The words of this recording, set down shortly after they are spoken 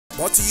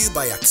brought to you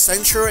by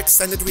Accenture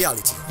Extended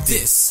Reality.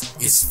 This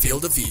is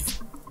Field of View.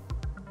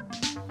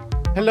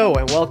 Hello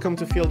and welcome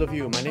to Field of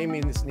View. My name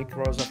is Nick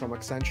Rosa from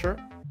Accenture.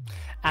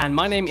 And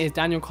my name is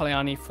Daniel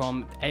Coliani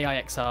from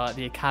AIXR,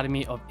 the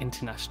Academy of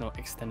International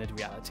Extended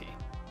Reality.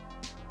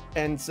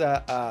 And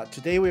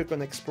today we're going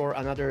to explore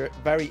another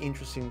very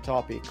interesting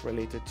topic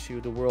related to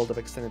the world of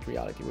extended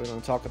reality. We're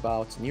going to talk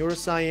about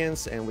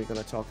neuroscience, and we're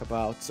going to talk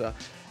about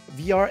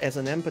VR as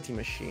an empathy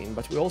machine,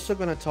 but we're also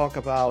going to talk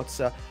about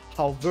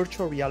how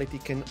virtual reality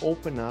can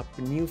open up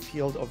a new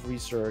field of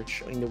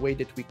research in the way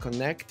that we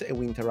connect and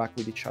we interact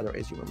with each other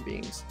as human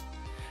beings.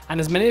 And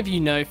as many of you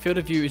know, Field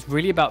of View is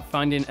really about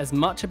finding as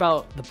much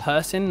about the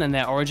person and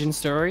their origin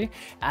story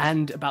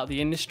and about the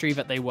industry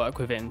that they work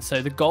within.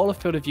 So the goal of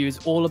Field of View is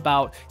all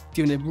about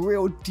doing a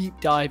real deep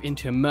dive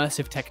into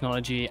immersive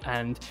technology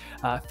and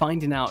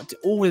finding out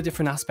all the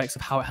different aspects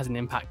of how it has an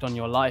impact on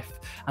your life.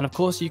 And of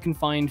course, you can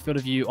find Field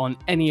of View on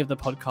any of the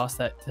podcasts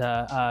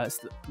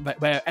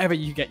that wherever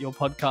you get your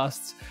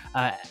podcasts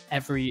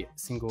every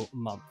single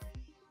month.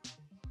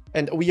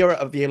 And we are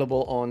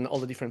available on all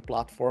the different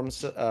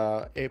platforms,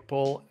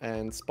 Apple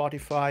and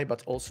Spotify,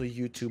 but also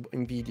YouTube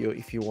and video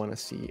if you want to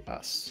see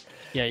us.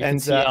 Yeah, you can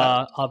see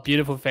our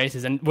beautiful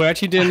faces. And we're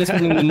actually doing this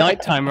one in the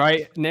nighttime,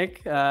 right,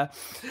 Nick?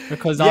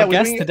 Because our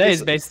guest today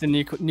is based in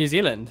New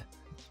Zealand.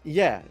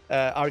 Yeah,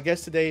 our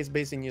guest today is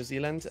based in New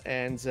Zealand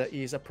and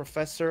is a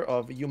professor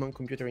of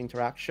human-computer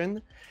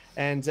interaction.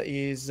 And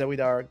is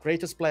with our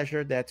greatest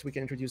pleasure that we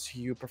can introduce to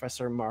you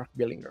Professor Mark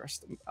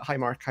Billinghurst. Hi,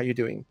 Mark. How are you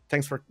doing?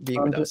 Thanks for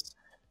being with us.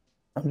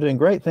 I'm doing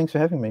great. Thanks for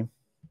having me.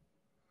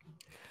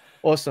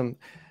 Awesome.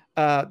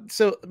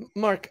 So,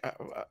 Mark,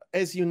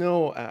 as you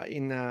know,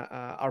 in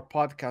our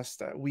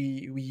podcast,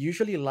 we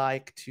usually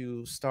like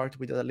to start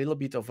with a little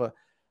bit of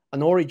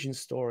an origin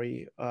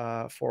story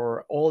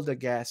for all the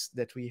guests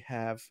that we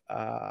have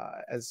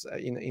as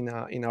in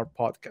our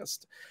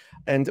podcast.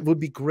 And it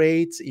would be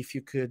great if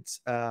you could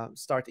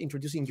start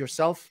introducing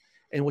yourself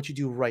and what you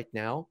do right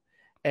now.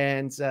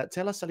 And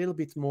tell us a little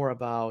bit more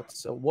about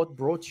what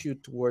brought you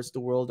towards the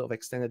world of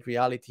extended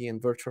reality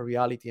and virtual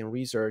reality and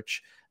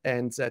research,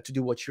 and to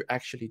do what you're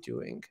actually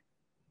doing.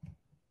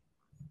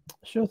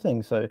 Sure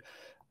thing. So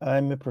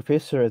I'm a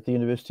professor at the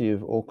University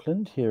of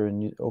Auckland here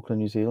in Auckland,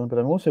 New Zealand, but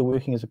I'm also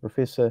working as a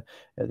professor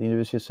at the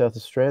University of South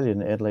Australia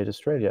in Adelaide,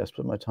 Australia. I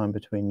split my time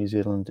between New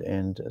Zealand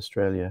and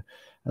Australia.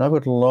 And I've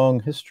got a long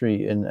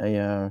history in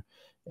AR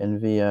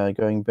and VR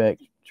going back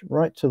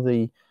right to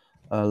the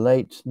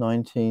late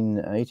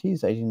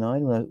 1980s,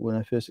 89, when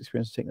I first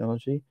experienced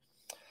technology.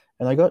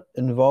 And I got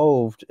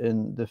involved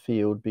in the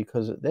field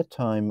because at that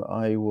time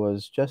I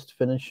was just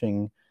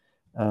finishing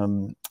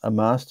a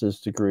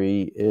master's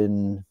degree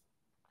in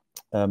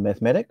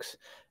mathematics.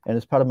 And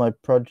as part of my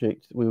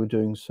project, we were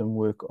doing some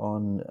work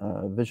on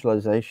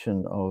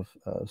visualization of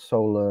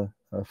solar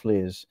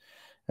flares.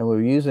 And we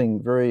were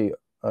using very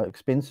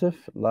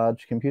expensive,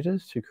 large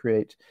computers to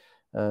create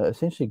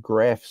essentially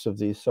graphs of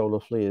these solar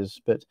flares.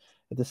 But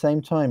at the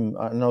same time,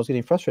 and I was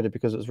getting frustrated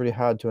because it was really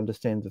hard to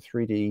understand the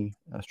 3D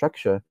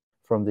structure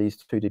from these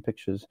 2D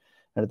pictures.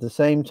 And at the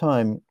same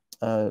time,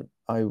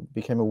 I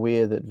became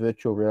aware that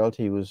virtual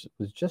reality was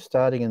just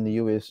starting in the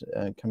US,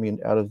 coming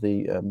out of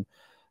the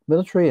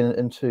military and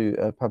into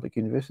public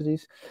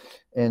universities.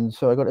 And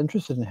so I got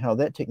interested in how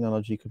that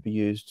technology could be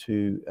used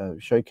to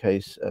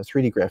showcase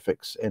 3D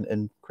graphics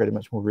and create a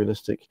much more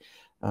realistic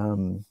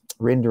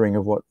rendering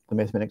of what the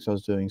mathematics I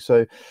was doing.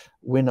 So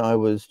when I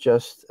was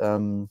just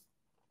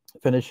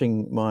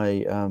finishing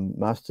my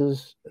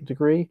master's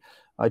degree,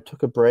 I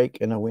took a break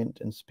and I went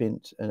and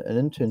spent an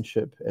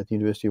internship at the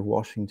University of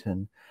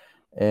Washington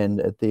and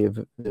at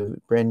the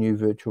brand new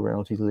virtual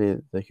reality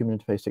lab, the Human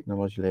Interface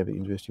Technology Lab at the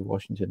University of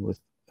Washington with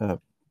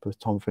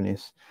Tom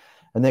Finesse.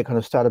 And that kind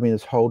of started me in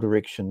this whole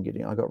direction.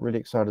 I got really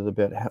excited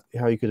about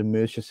how you could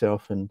immerse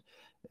yourself in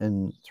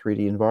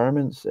 3D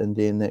environments. And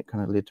then that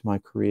kind of led to my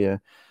career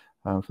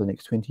for the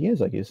next 20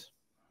 years, I guess.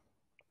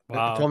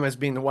 Wow. Tom has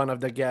been one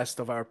of the guests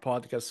of our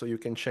podcast, so you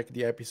can check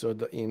the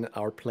episode in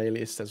our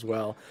playlist as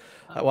well.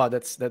 Wow,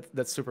 that's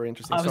super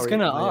interesting. I was going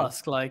to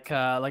ask, like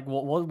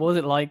what was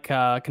it like,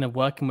 kind of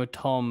working with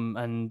Tom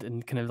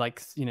and kind of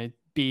like, you know,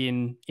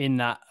 being in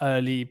that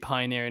early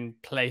pioneering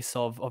place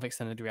of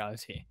extended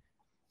reality?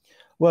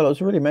 Well, it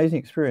was a really amazing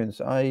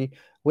experience. I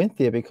went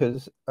there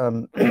because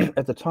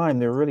at the time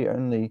there were really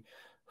only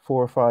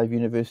 4 or 5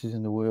 universities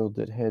in the world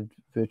that had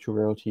virtual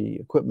reality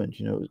equipment.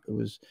 You know, it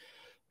was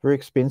very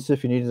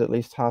expensive. You needed at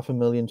least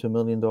 $500,000 to $1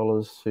 million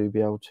to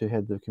be able to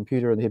have the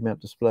computer and the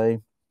head-mount display.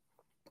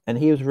 And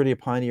he was really a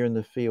pioneer in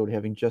the field,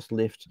 having just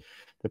left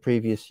the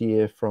previous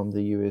year from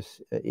the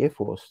US Air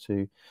Force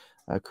to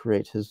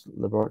create his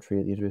laboratory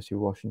at the University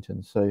of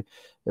Washington. So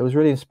it was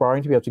really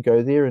inspiring to be able to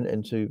go there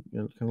and to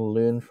kind of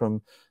learn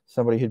from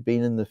somebody who'd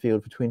been in the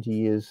field for 20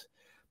 years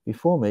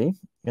before me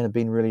and had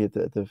been really at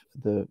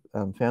the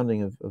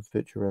founding of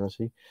virtual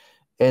reality.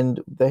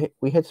 And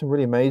we had some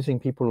really amazing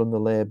people in the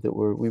lab that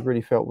we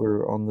really felt we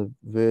were on the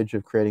verge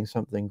of creating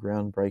something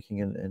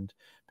groundbreaking and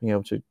being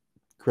able to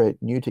create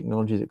new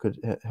technology that could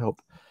help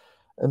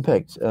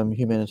impact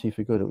humanity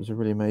for good. It was a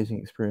really amazing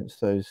experience.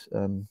 Those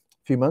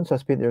few months I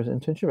spent there as an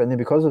internship, and then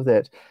because of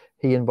that,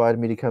 he invited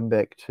me to come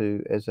back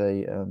to as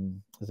a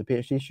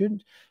PhD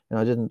student, and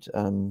I didn't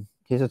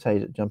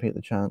hesitate at jumping at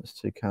the chance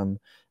to come.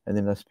 And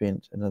then I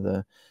spent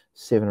another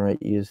 7 or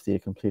 8 years there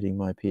completing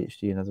my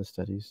PhD and other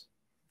studies.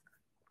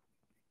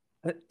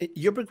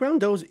 Your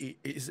background, though,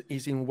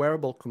 is in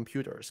wearable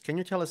computers. Can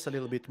you tell us a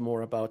little bit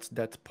more about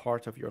that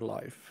part of your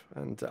life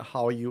and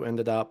how you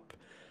ended up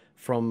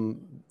from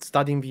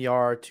studying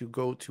VR to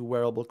go to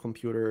wearable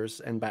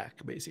computers and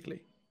back,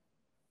 basically?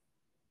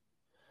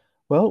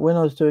 Well, when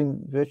I was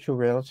doing virtual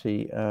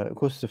reality, of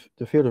course,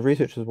 the field of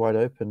research was wide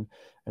open,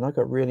 and I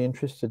got really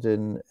interested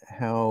in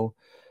how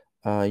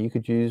you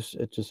could use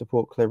it to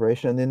support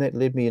collaboration. And then that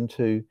led me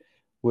into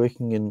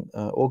working in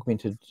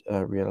augmented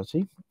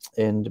reality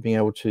and being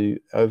able to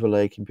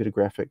overlay computer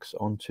graphics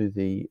onto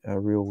the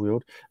real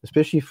world,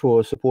 especially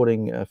for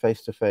supporting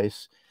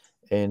face-to-face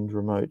and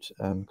remote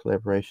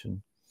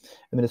collaboration.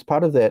 And then as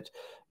part of that,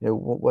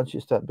 once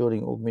you start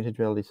building augmented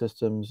reality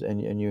systems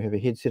and you have a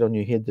headset on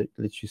your head that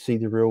lets you see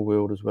the real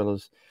world as well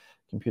as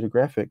computer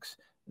graphics,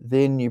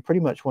 then you pretty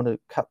much want to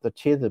cut the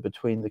tether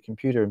between the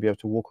computer and be able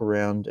to walk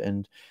around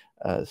and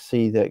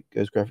see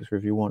those graphics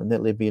wherever you want. And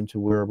that led me into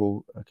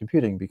wearable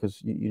computing,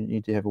 because you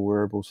need to have a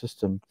wearable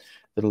system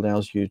that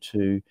allows you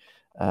to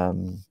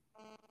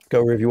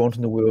go wherever you want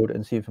in the world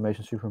and see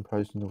information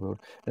superimposed in the world.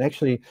 And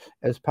actually,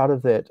 as part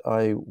of that,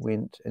 I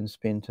went and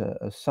spent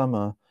a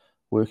summer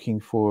working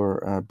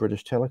for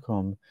British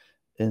Telecom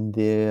in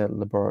their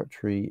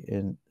laboratory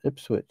in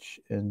Ipswich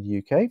in the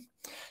UK.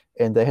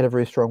 And they had a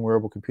very strong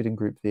wearable computing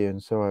group there.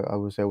 And so I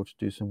was able to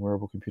do some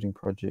wearable computing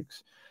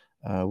projects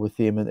with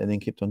them, and then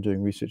kept on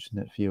doing research in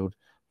that field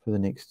for the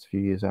next few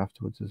years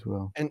afterwards as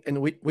well. And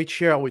which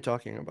year are we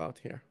talking about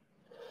here?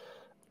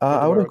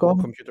 I would have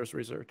gone computers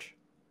research.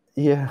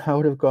 Yeah, I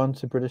would have gone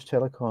to British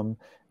Telecom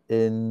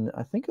in,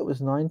 I think it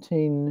was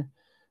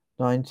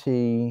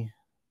 1997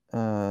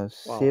 and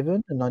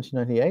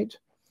 1998.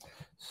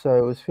 So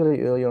it was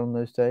fairly early on in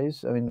those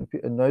days. I mean,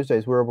 in those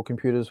days, wearable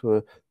computers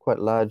were quite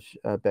large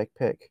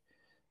backpack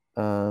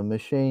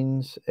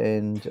machines,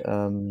 and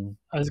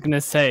I was going to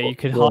say, you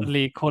could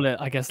hardly call it,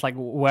 I guess, like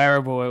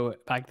wearable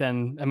back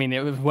then. I mean,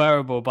 it was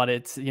wearable, but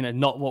it's,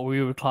 not what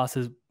we would class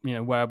as,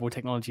 wearable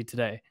technology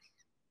today.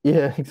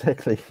 Yeah,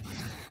 exactly.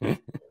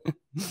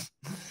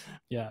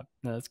 Yeah,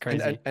 no, that's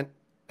crazy.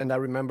 And I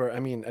remember, I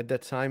mean, at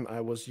that time, I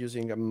was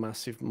using a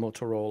massive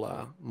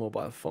Motorola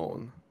mobile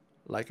phone,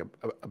 like a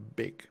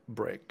big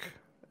brick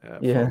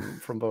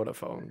from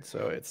Vodafone.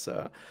 So it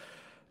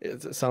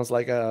sounds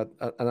like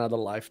another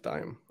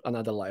lifetime,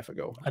 another life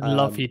ago. I'd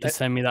love for you to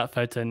send me that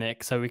photo,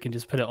 Nick, so we can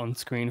just put it on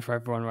screen for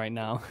everyone right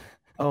now.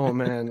 Oh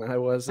man, I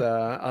was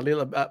a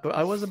little,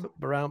 I was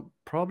around,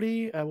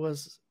 probably I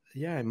was,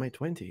 in my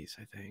 20s,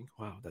 I think.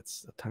 Wow,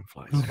 time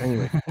flies.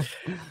 Anyway,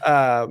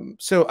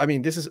 so I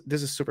mean, this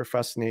is super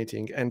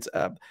fascinating, and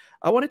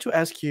I wanted to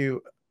ask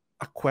you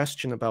a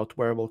question about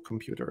wearable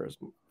computers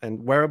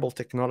and wearable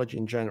technology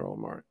in general,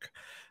 Mark.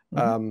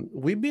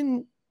 We've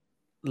been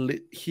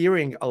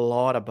hearing a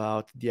lot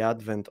about the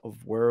advent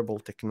of wearable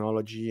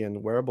technology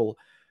and wearable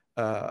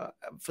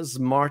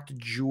smart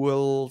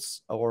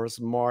jewels or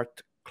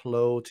smart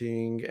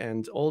clothing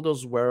and all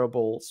those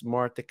wearable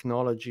smart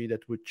technology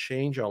that would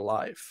change our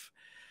life.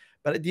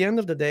 But at the end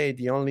of the day,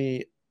 the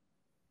only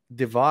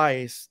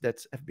device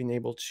that have been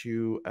able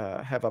to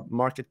have a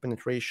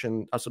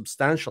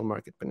substantial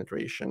market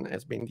penetration,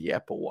 has been the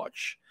Apple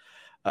Watch,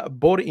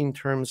 both in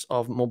terms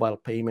of mobile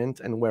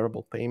payment and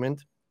wearable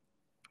payment,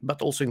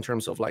 but also in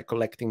terms of like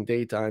collecting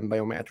data and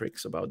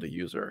biometrics about the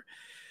user.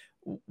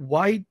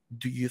 Why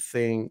do you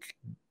think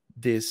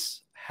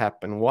this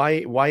happened?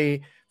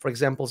 Why, for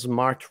example,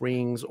 smart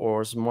rings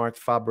or smart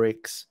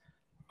fabrics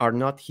are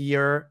not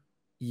here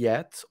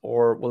yet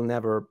or will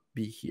never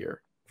be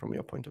here from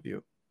your point of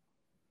view?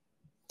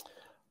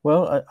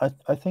 Well,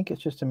 I think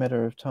it's just a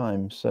matter of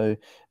time. So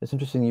it's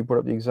interesting you brought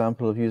up the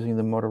example of using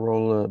the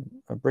Motorola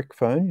brick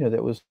phone.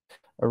 That was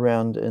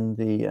around in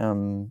the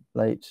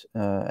late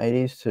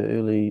 80s to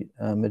early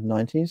mid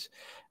 90s,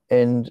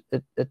 and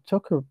it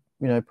took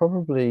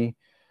probably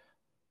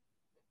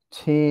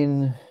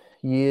 10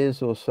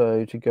 years or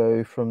so to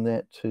go from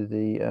that to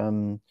the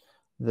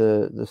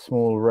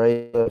small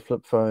Razr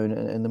flip phone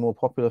and the more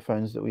popular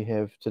phones that we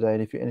have today.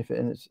 And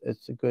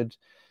it's a good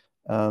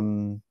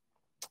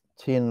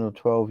 10 or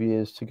 12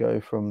 years to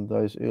go from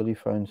those early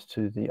phones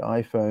to the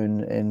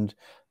iPhone and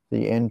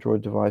the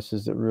Android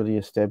devices that really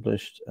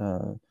established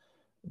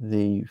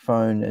the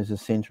phone as a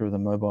center of the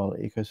mobile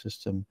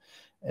ecosystem.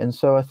 And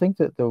so I think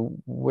that the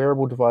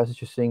wearable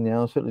devices you're seeing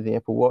now, certainly the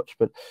Apple Watch,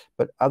 but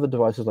other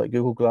devices like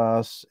Google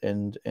Glass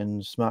and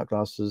smart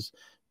glasses,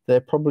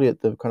 they're probably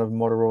at the kind of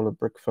Motorola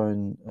brick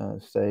phone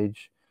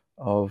stage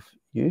of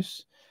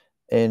use.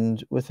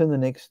 And within the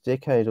next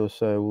decade or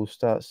so, we'll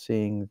start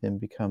seeing them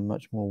become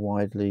much more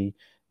widely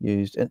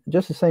used. And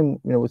just the same,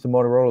 with the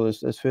Motorola,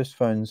 those first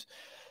phones,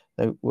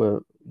 they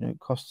were,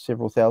 cost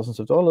several thousands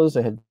of dollars.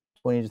 They had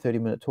 20 to 30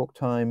 minute talk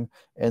time,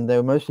 and they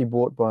were mostly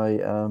bought by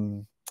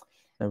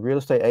real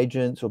estate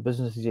agents or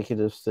business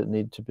executives that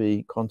need to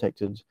be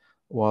contacted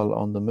while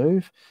on the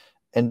move.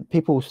 And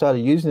people started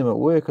using them at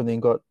work and then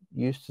got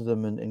used to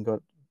them and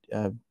got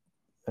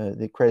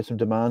they created some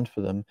demand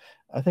for them.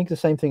 I think the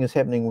same thing is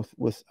happening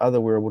with other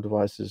wearable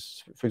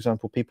devices. For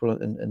example, people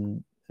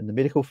in the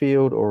medical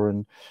field or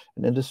in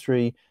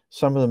industry,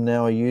 some of them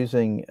now are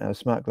using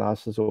smart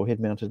glasses or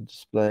head-mounted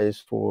displays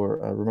for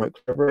remote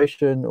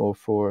collaboration or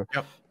for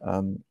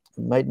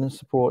maintenance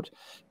support.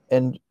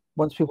 And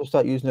once people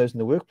start using those in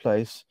the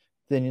workplace,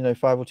 then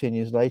 5 or 10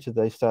 years later,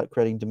 they start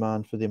creating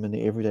demand for them in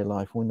their everyday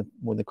life.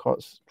 When the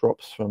cost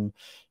drops from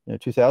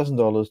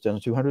 $2,000 down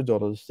to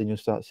 $200, then you'll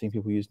start seeing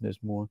people using those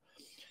more.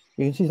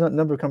 You can see a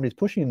number of companies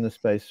pushing in this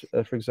space.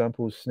 For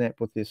example,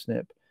 Snap with their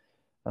Snap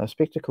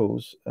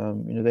spectacles.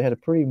 They had a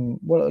pretty,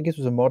 well, I guess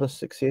it was a modest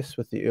success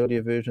with the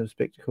earlier version of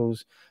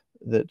spectacles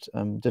that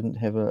didn't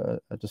have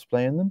a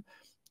display in them.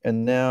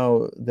 And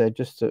now they've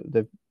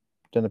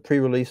done a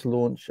pre-release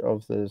launch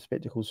of the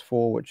Spectacles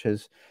 4, which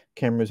has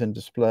cameras and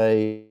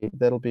display.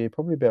 That'll be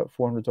probably about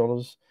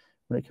 $400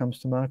 when it comes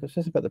to market.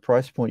 So that's about the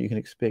price point you can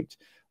expect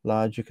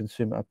larger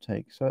consumer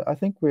uptake. So I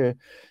think we're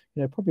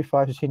probably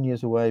 5 to 10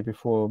 years away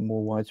before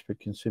more widespread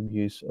consumer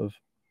use of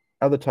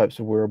other types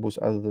of wearables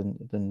other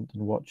than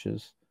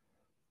watches.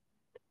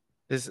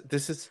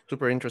 This is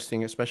super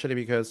interesting, especially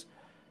because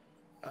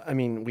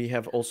we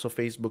have also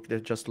Facebook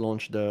that just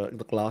launched the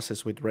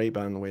glasses with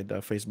Ray-Ban with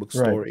Facebook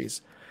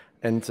Stories.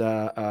 And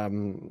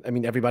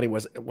everybody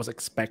was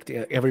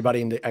expecting,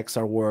 everybody in the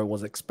XR world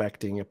was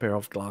expecting a pair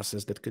of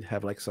glasses that could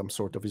have like some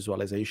sort of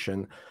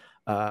visualization,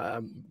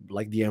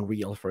 like the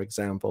Unreal, for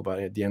example. But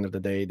at the end of the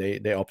day,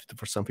 they opted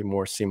for something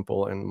more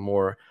simple and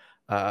more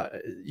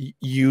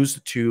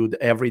used to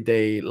the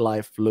everyday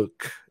life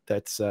look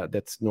that's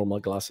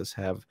normal glasses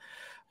have.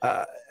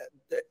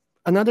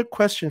 Another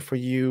question for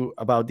you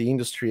about the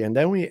industry, and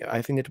then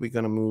I think that we're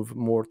going to move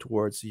more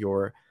towards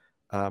your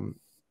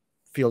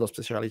field of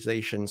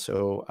specialization,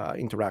 so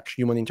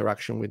human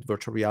interaction with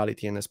virtual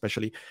reality, and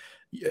especially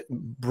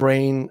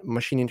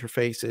brain-machine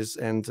interfaces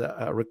and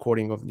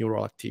recording of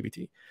neural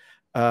activity.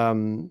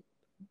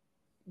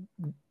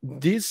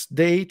 This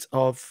date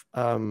of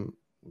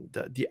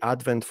the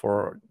advent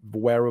for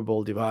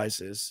wearable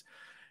devices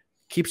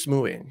keeps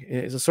moving.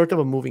 It's a sort of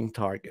a moving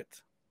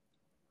target.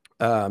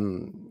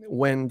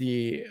 When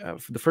the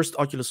first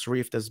Oculus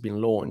Rift has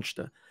been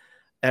launched,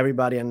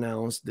 everybody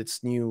announced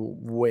this new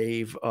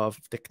wave of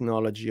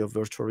technology of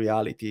virtual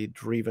reality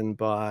driven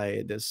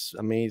by this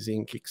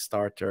amazing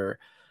Kickstarter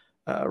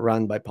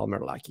run by Palmer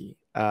Luckey.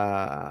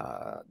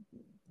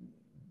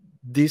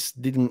 This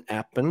didn't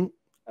happen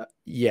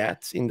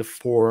yet in the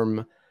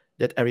form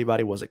that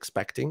everybody was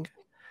expecting.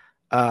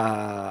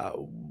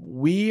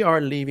 We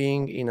are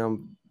living in a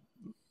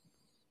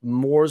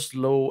more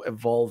slow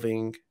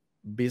evolving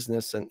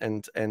business,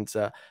 and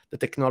the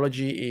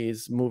technology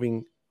is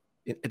moving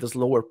at a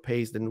slower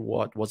pace than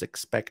what was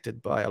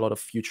expected by a lot of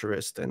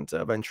futurists and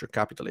venture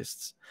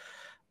capitalists.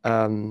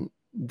 The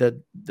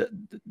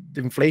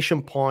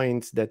inflation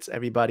point that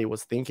everybody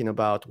was thinking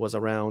about was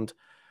around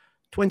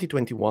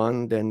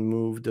 2021, then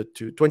moved to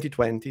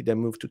 2020, then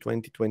moved to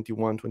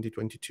 2021,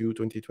 2022,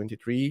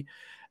 2023.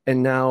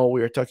 And now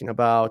we're talking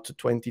about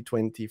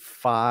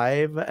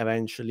 2025,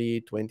 eventually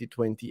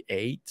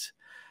 2028.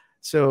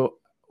 So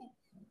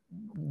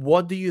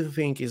what do you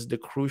think is the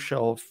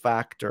crucial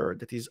factor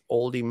that is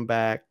holding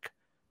back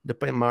the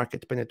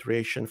market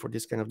penetration for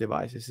this kind of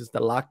devices? Is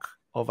the lack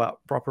of a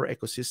proper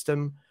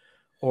ecosystem,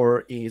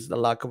 or is the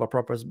lack of a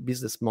proper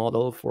business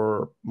model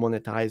for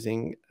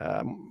monetizing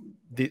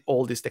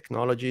all these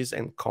technologies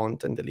and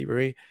content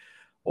delivery,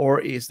 or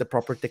is the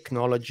proper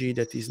technology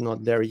that is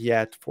not there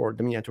yet for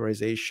the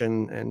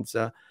miniaturization and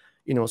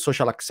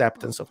social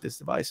acceptance of these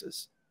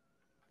devices?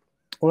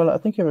 Well, I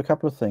think you have a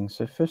couple of things.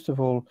 So first of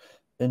all,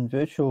 in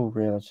virtual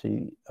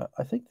reality,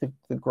 I think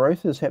the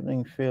growth is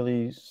happening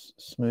fairly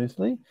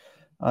smoothly.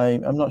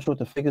 I'm not sure what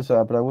the figures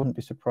are, but I wouldn't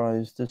be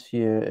surprised this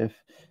year if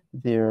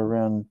there are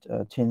around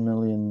 10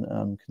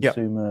 million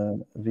consumer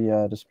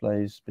VR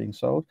displays being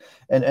sold,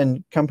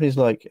 and companies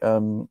like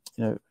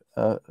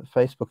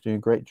Facebook doing a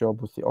great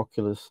job with the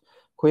Oculus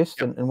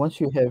Quest. And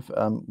once you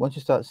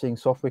start seeing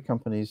software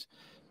companies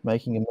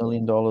making $1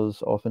 million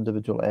off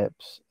individual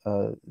apps,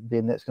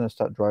 then that's going to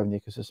start driving the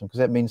ecosystem, because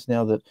that means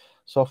now that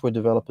software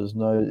developers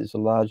know there's a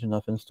large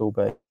enough install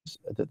base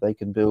that they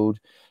can build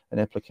an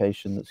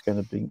application that's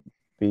going to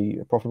be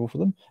profitable for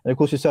them. And of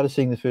course, you started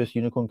seeing the first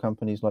unicorn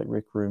companies like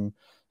Rec Room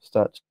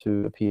start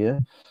to appear.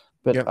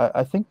 But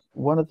I think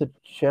one of the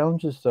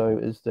challenges, though,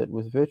 is that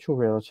with virtual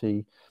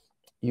reality,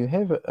 you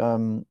have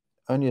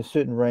only a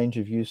certain range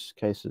of use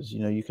cases.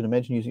 You can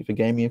imagine using it for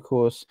gaming, of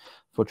course,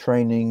 for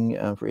training,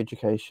 for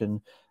education.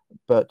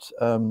 But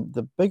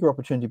the bigger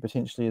opportunity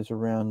potentially is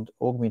around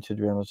augmented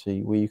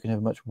reality, where you can have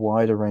a much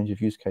wider range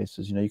of use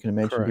cases. You can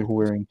imagine people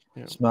wearing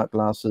smart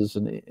glasses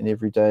in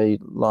everyday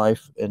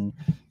life in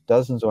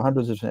dozens or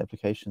hundreds of different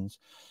applications.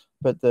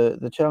 But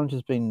the challenge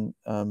has been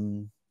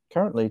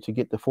currently to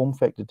get the form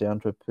factor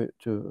down to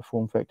a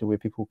form factor where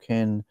people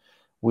can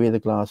wear the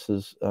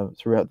glasses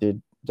throughout their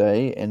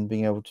day and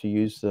being able to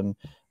use them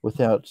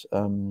without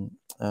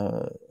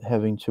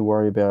having to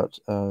worry about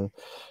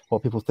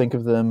what people think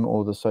of them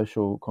or the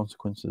social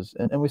consequences.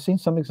 And we've seen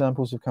some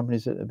examples of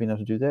companies that have been able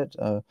to do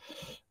that.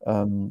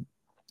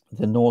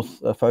 The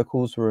North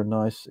Focals were a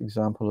nice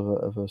example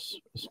of a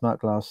smart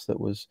glass that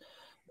was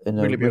in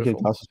a Really regular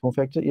beautiful. glasses form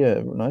factor.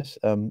 Yeah, nice.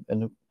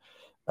 And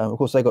of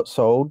course, they got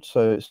sold.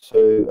 So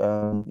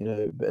you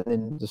know, and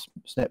then the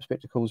Snap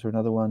Spectacles are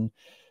another one.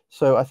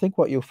 So I think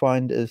what you'll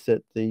find is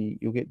that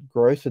you'll get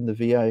growth in the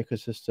VR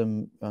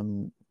ecosystem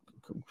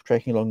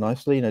tracking along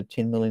nicely. You know,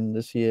 10 million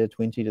this year,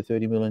 20 to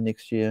 30 million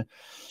next year.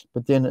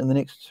 But then in the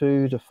next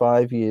 2 to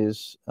 5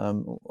 years,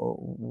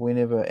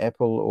 whenever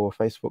Apple or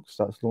Facebook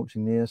starts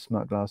launching their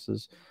smart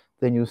glasses,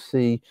 then you'll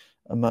see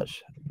a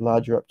much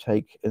larger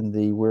uptake in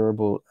the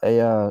wearable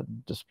AR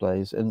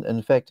displays. And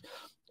in fact,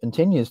 in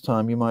 10 years'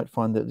 time, you might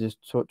find that there's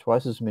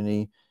twice as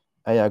many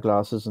AR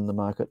glasses in the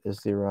market as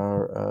there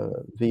are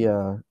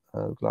VR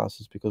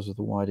glasses because of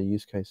the wider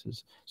use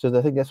cases. So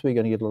I think that's where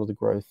you're going to get a lot of the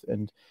growth.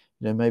 And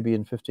you know, maybe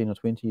in 15 or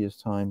 20 years'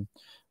 time,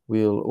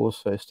 we'll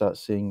also start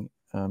seeing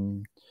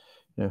you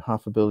know,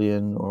 500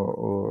 million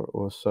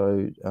or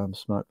so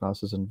smart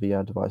glasses and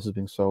VR devices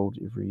being sold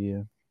every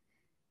year.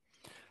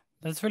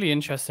 That's really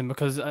interesting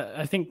because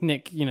I think,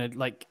 Nick, you know,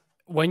 like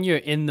when you're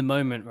in the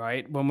moment,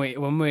 right? When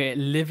we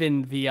live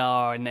in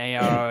VR and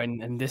AR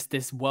and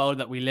this world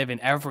that we live in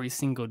every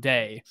single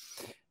day,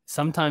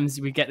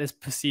 sometimes we get this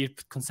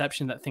perceived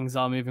conception that things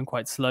are moving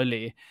quite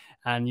slowly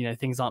and, you know,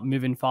 things aren't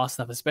moving fast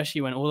enough,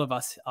 especially when all of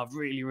us are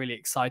really, really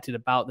excited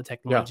about the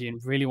technology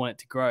and really want it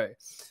to grow.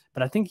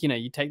 But I think, you know,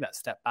 you take that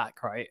step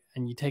back, right?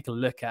 And you take a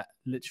look at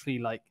literally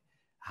like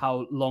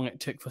how long it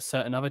took for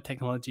certain other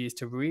technologies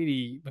to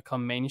really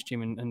become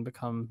mainstream and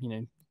become, you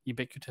know,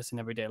 ubiquitous in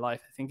everyday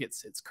life. I think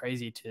it's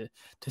crazy to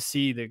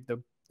see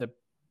the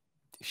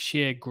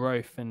sheer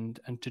growth and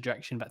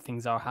direction that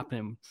things are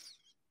happening.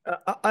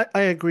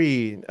 I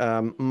agree.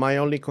 My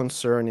only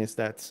concern is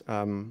that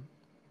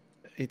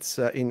it's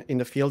in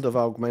the field of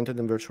augmented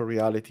and virtual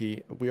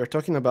reality, we are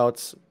talking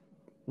about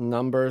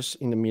numbers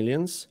in the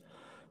millions,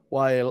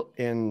 while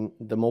in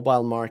the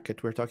mobile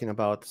market, we're talking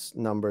about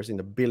numbers in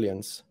the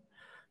billions.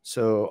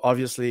 So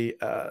obviously,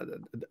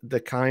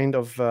 the kind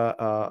of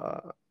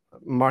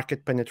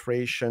market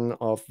penetration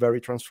of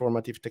very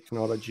transformative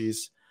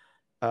technologies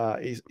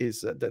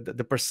is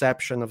the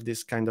perception of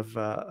this kind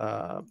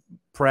of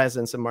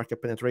presence and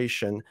market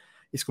penetration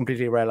is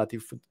completely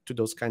relative to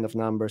those kind of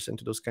numbers and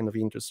to those kind of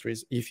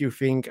industries. If you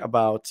think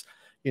about,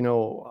 you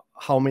know,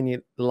 how many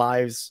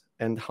lives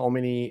and how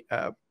many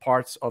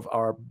parts of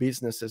our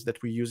businesses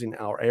that we use in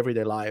our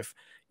everyday life,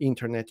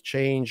 internet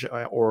change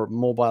or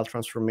mobile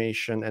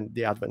transformation and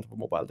the advent of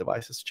mobile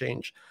devices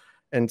change.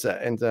 And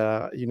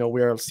you know,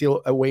 we are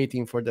still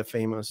awaiting for the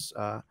famous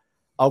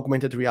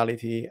augmented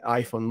reality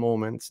iPhone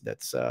moment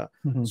that's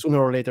sooner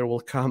or later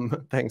will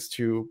come thanks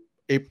to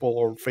Apple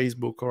or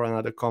Facebook or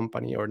another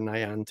company or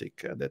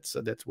Niantic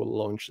that will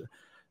launch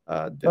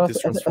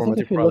this transformative I think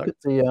if you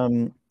product. look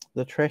at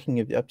the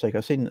tracking of the uptake,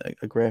 I've seen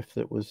a graph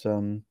that was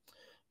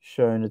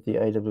shown at the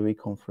AWE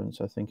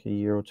conference, I think a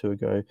year or two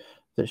ago,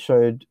 that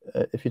showed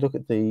if you look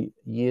at the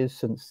years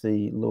since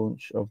the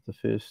launch of the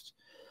first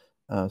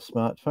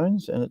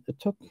smartphones, and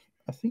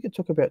I think it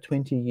took about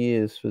 20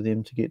 years for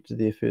them to get to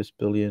their first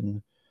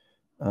billion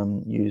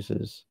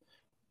users.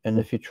 And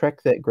if you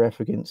track that graph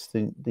against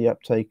the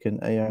uptake in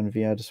AR and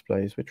VR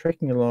displays, we're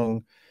tracking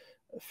along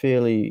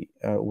fairly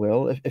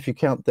well. If you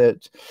count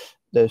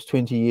those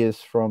 20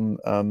 years from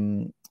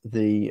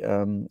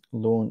the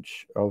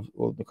launch of,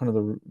 or the kind of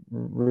the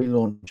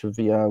relaunch of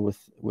VR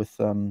with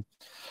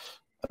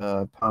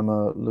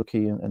Palmer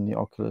Luckey and the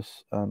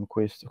Oculus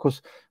Quest. Of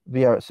course,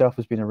 VR itself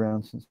has been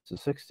around since the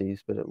 60s,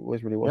 but it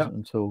always really wasn't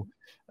until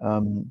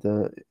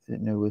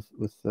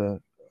with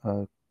the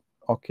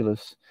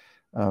Oculus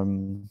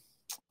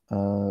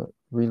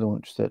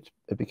relaunch that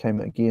it became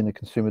again a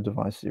consumer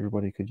device that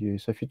everybody could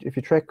use. So if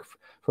you track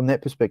from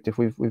that perspective,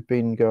 we've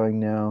been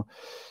going now.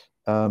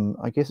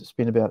 I guess it's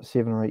been about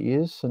 7 or 8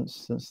 years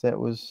since that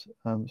was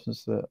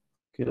since the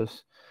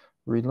Oculus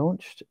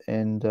relaunched,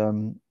 and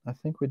I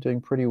think we're doing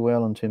pretty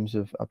well in terms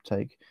of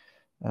uptake.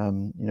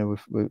 You know,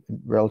 we're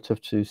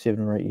relative to 7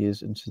 or 8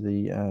 years into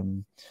the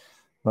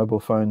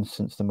mobile phones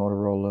since the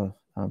Motorola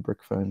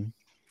brick phone.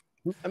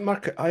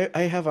 Mark,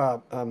 I have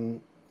a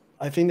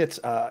I think that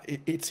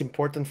it's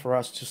important for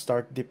us to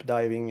start deep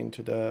diving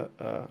into the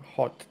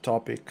hot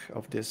topic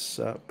of this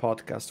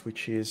podcast,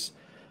 which is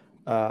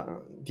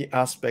the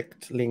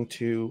aspect linked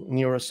to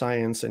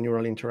neuroscience and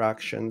neural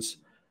interactions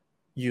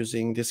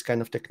using this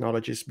kind of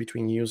technologies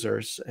between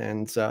users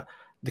and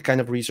the kind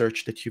of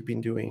research that you've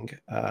been doing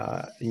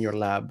in your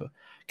lab.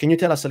 Can you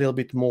tell us a little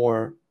bit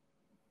more?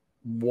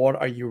 What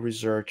are you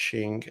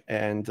researching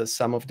and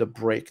some of the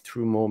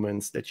breakthrough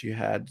moments that you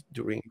had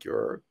during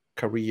your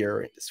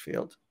career in this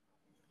field?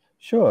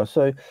 Sure.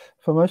 So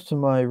for most of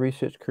my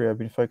research career, I've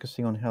been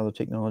focusing on how the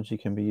technology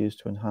can be used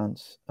to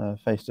enhance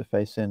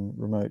face-to-face and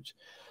remote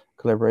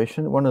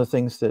collaboration. One of the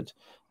things that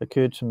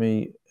occurred to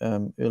me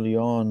early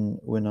on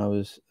when I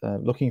was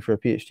looking for a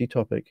PhD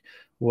topic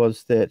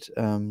was that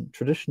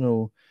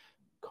traditional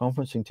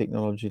conferencing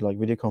technology like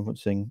video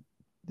conferencing,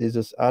 there's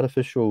this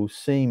artificial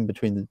seam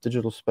between the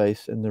digital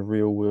space and the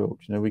real world.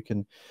 You know, we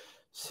can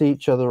see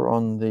each other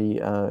on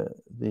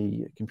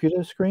the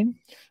computer screen,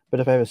 but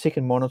if I have a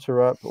second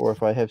monitor up, or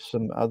if I have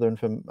some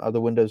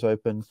other windows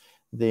open,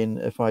 then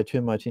if I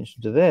turn my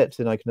attention to that,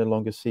 then I can no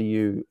longer see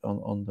you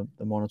on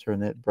the monitor,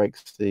 and that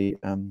breaks it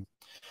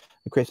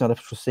creates an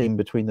artificial seam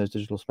between those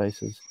digital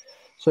spaces.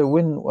 So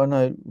when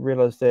I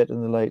realized that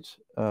in the late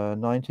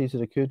 90s,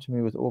 it occurred to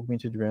me with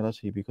augmented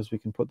reality, because we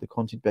can put the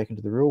content back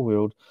into the real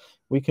world,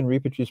 we can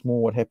reproduce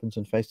more what happens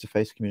in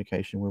face-to-face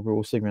communication, where we're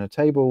all sitting around a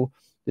table,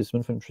 there's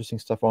some interesting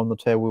stuff on the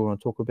table we want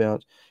to talk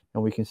about,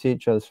 and we can see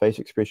each other's face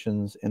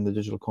expressions and the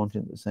digital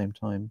content at the same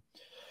time.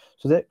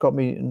 So that got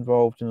me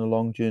involved in a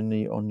long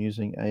journey on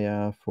using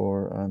AR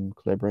for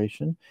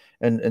collaboration.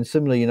 And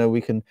similarly, you know,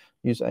 we can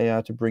use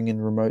AR to bring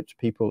in remote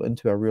people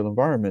into our real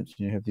environment.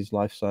 You have these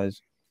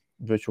life-size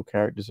virtual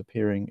characters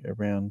appearing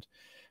around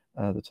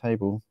the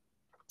table.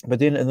 But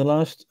then in the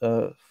last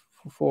 4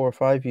 or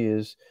 5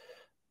 years,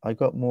 I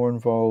got more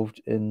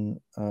involved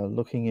in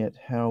looking at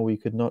how we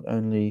could not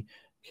only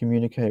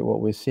communicate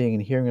what we're seeing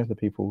and hearing of the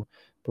people,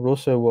 but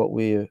also what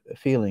we're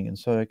feeling. And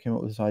so I came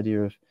up with this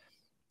idea of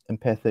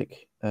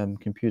empathic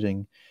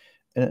computing.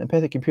 And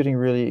empathic computing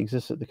really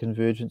exists at the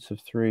convergence of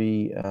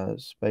three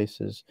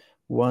spaces.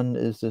 One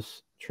is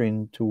this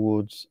trend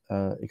towards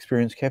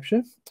experience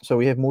capture. So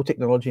we have more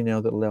technology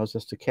now that allows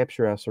us to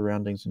capture our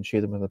surroundings and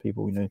share them with other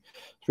people. You know,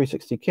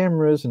 360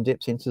 cameras and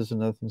depth sensors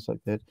and other things like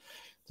that.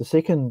 The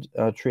second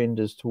trend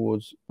is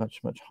towards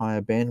much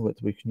higher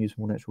bandwidth. We can use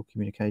more natural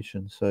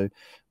communication. So, you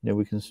know,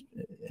 we can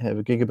have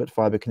a gigabit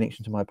fiber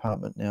connection to my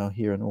apartment now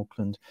here in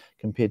Auckland,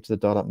 compared to the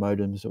dial-up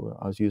modems that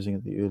I was using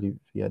at the early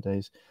VR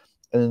days.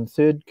 And then the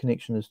third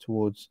connection is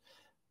towards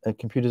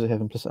computers that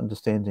have implicit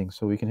understanding.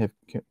 So we can have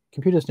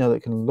computers now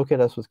that can look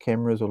at us with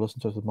cameras or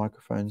listen to us with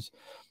microphones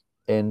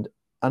and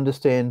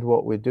understand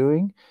what we're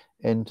doing,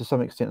 and to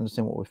some extent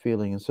understand what we're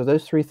feeling. And so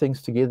those three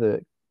things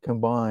together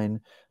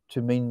combine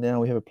to mean now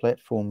we have a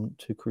platform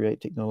to create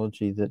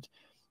technology that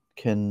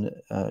can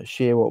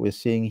share what we're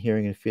seeing,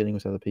 hearing, and feeling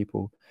with other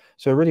people.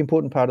 So a really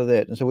important part of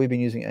that, and so we've been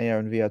using AR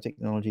and VR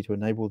technology to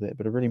enable that,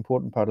 but a really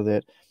important part of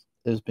that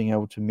is being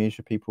able to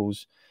measure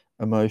people's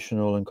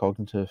emotional and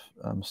cognitive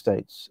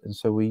states. And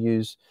so we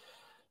use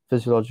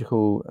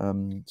physiological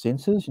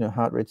sensors, you know,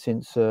 heart rate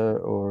sensor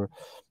or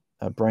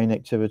brain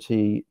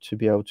activity, to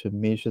be able to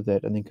measure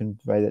that and then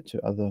convey that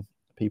to other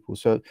people.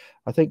 So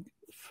I think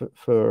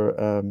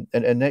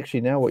and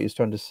actually now what you're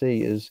starting to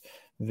see is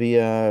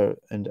VR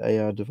and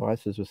AR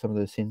devices with some of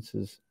those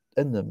sensors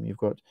in them. You've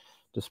got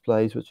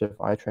displays which have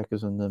eye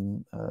trackers in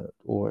them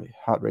or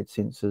heart rate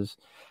sensors.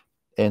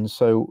 And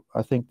so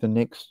I think the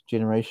next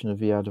generation of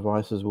VR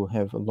devices will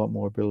have a lot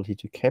more ability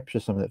to capture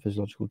some of that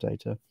physiological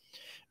data.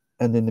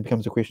 And then there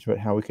becomes a question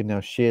about how we can now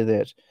share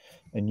that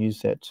and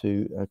use that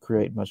to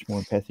create much more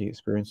empathic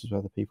experiences with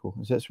other people.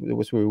 And so that's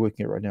what we're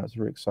working at right now. It's a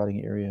very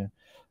exciting area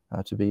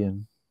to be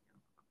in.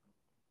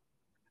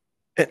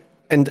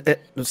 And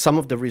some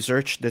of the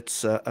research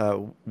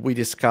that we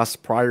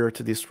discussed prior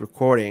to this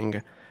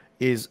recording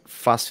is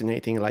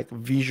fascinating, like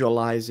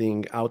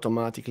visualizing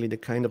automatically the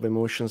kind of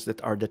emotions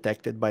that are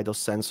detected by those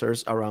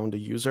sensors around the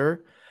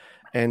user,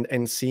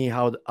 and seeing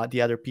how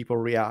the other people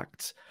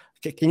react.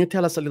 Can you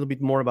tell us a little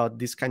bit more about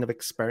this kind of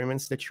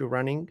experiments that you're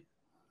running?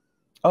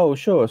 Oh,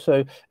 sure. So,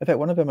 in fact,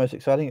 one of our most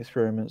exciting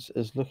experiments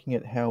is looking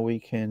at how we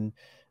can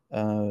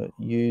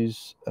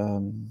use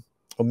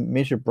or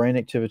measure brain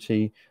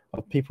activity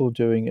of people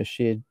doing a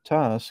shared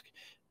task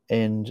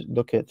and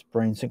look at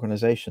brain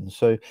synchronization.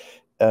 So,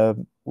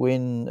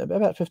 when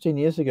about 15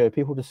 years ago,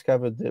 people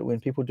discovered that when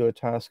people do a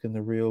task in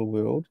the real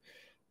world,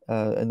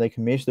 and they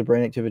can measure the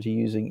brain activity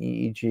using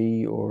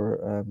EEG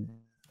or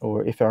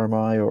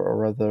fMRI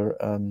or other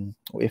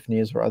or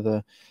FNIRS or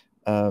other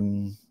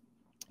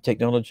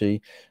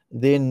technology,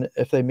 then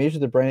if they measure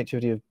the brain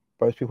activity of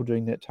both people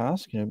doing that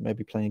task, you know,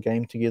 maybe playing a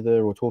game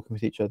together or talking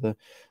with each other,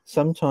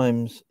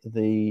 sometimes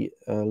the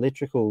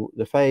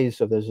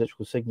phase of those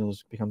electrical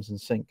signals becomes in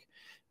sync.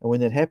 And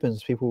when that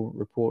happens, people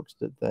report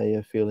that they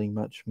are feeling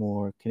much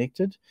more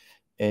connected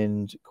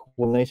and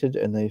coordinated,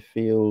 and they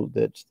feel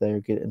that they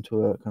get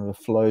into a kind of a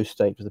flow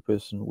state with the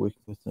person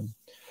working with them.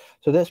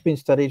 So that's been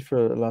studied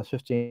for the last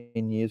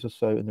 15 years or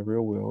so in the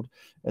real world.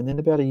 And then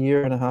about a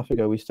year and a half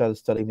ago, we started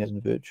studying that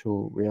in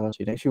virtual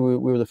reality. And actually,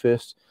 we were the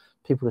first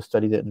people to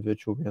study that in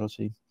virtual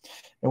reality.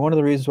 And one of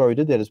the reasons why we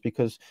did that is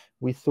because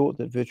we thought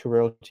that virtual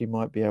reality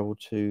might be able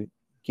to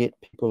get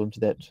people into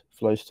that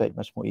flow state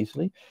much more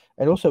easily.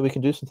 And also we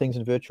can do some things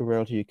in virtual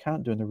reality you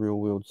can't do in the real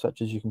world, such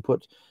as you can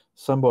put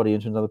somebody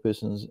into another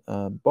person's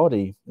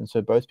body. And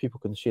so both people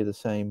can share the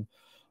same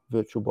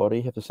virtual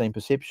body, have the same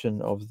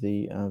perception of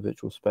the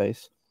virtual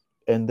space.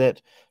 And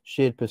that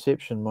shared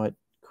perception might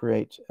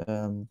create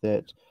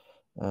that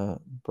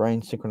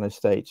brain synchronized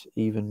state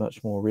even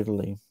much more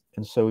readily.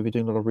 And so we've been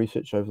doing a lot of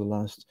research over the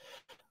last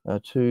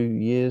 2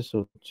 years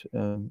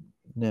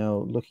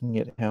now, looking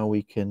at how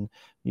we can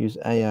use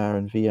AR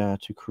and VR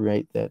to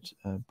create that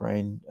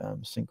brain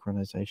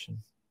synchronization.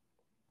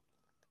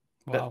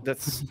 Wow.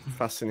 That's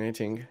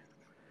fascinating.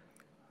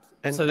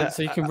 And so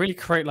you can really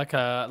create like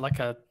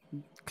a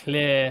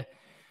clear,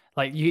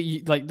 like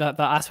you like that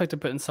aspect of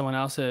putting someone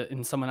else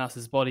in someone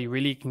else's body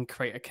really can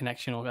create a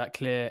connection or that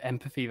clear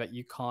empathy that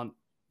you can't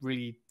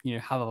really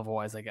have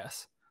otherwise, I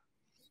guess.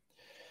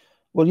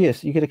 Well,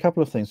 yes, you get a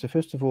couple of things. So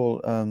first of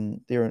all,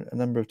 there are a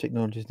number of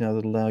technologies now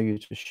that allow you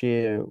to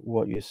share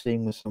what you're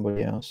seeing with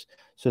somebody else,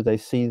 so they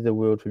see the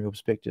world from your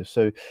perspective.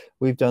 So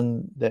we've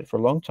done that for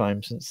a long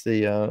time, since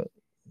the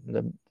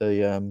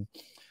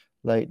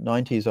late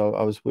 90s.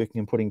 I was working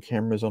and putting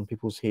cameras on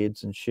people's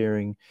heads and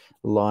sharing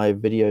live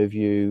video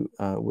view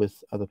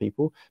with other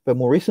people. But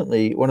more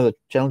recently, one of the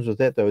challenges of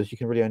that, though, is you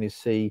can really only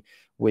see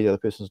where the other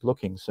person's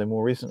looking. So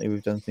more recently,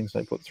 we've done things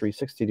like put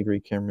 360-degree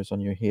cameras on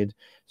your head,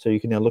 so you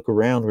can now look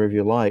around wherever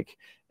you like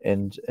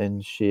and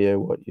share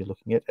what you're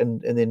looking at.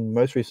 And then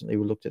most recently,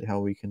 we looked at how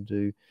we can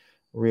do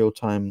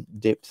real-time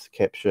depth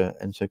capture,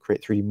 and so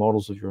create 3D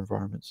models of your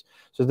environments.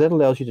 So that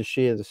allows you to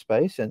share the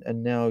space, and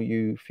now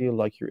you feel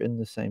like you're in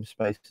the same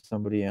space as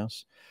somebody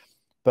else.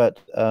 But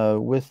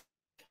with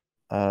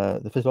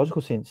the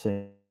physiological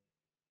sensing,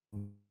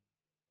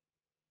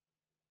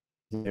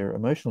 their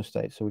emotional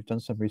state. So we've done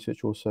some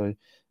research also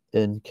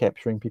in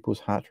capturing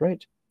people's heart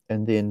rate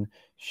and then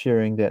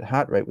sharing that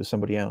heart rate with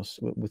somebody else,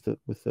 with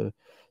the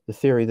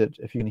theory that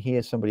if you can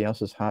hear somebody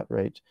else's heart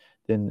rate,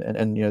 then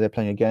and they're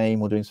playing a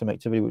game or doing some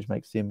activity which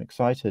makes them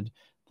excited,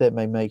 that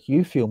may make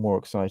you feel more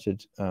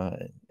excited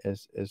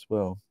as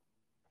well.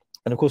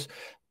 And of course,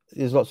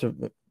 there's lots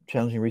of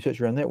challenging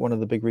research around that. One of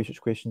the big research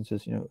questions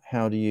is,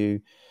 how do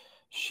you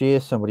share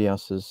somebody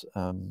else's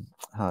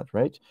heart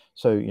rate?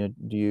 So,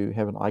 do you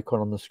have an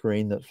icon on the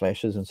screen that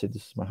flashes and said,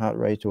 this is my heart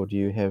rate, or do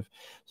you have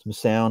some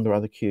sound or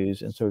other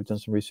cues? And so we've done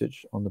some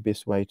research on the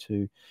best way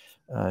to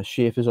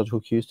share physiological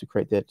cues to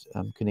create that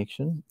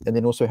connection. And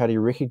then also, how do you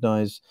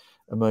recognize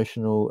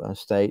emotional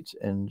state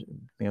and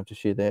being able to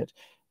share that?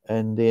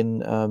 And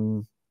then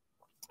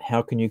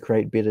how can you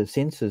create better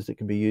sensors that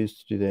can be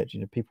used to do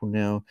that? People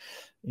now,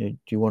 do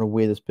you want to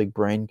wear this big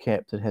brain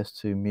cap that has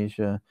to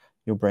measure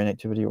your brain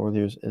activity, or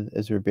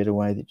is there a better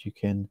way that you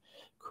can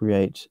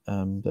create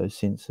those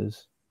sensors?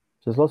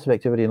 So there's lots of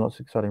activity and lots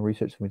of exciting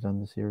research that we've done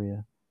in this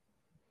area.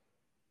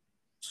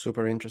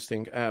 Super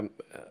interesting.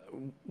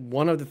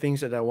 One of the things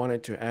that I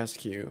wanted to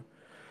ask you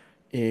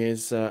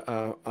is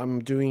I'm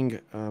doing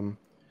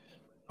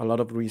a lot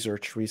of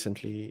research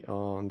recently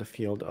on the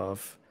field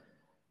of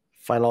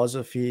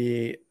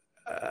philosophy,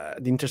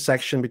 the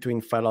intersection between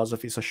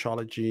philosophy,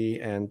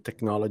 sociology, and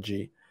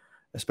technology,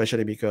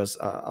 especially because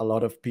a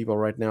lot of people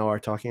right now are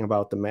talking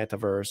about the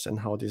metaverse and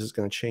how this is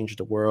going to change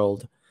the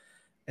world.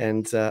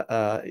 And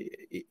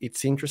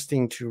it's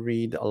interesting to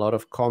read a lot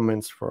of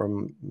comments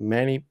from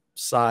many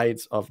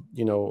sides of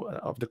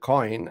the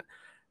coin,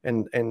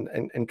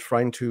 and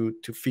trying to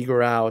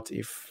figure out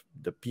if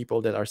the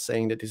people that are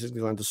saying that this is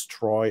going to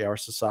destroy our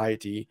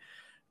society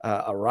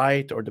are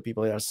right, or the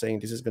people that are saying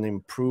this is going to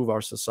improve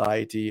our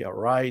society are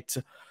right.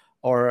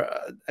 Or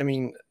I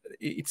mean,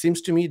 it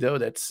seems to me though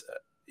that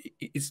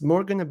it's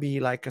more going to be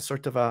like a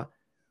sort of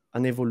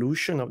an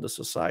evolution of the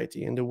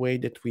society and the way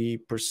that we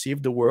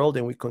perceive the world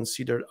and we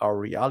consider our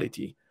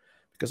reality.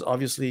 Because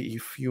obviously,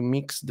 if you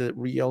mix the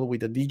real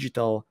with the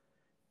digital,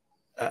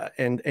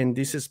 and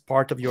this is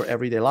part of your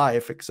everyday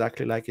life,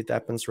 exactly like it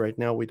happens right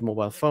now with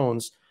mobile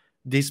phones,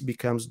 this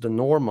becomes the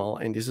normal,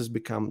 and this has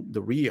become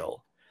the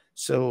real.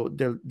 So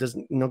there's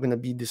not going to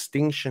be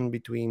distinction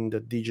between the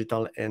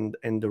digital and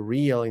the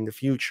real in the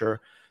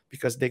future,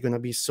 because they're going to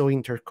be so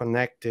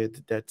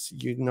interconnected that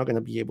you're not going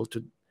to be able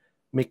to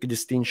make a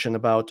distinction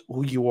about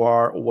who you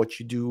are or what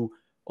you do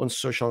on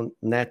social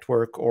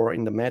network or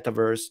in the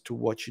metaverse to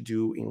what you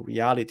do in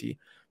reality,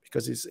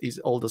 because it's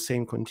all the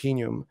same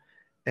continuum.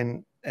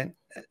 And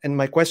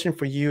my question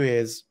for you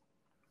is,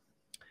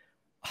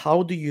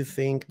 how do you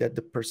think that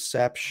the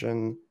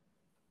perception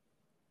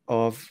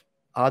of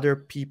other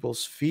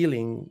people's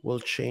feeling will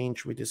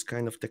change with this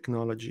kind of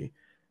technology,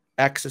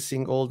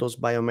 accessing all those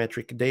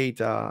biometric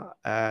data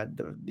at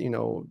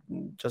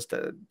just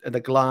at a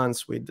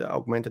glance with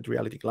augmented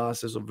reality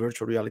glasses or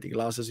virtual reality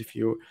glasses if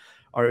you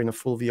are in a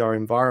full VR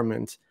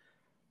environment?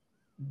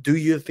 Do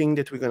you think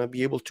that we're going to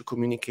be able to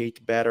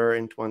communicate better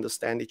and to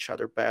understand each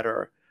other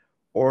better?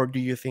 Or do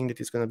you think that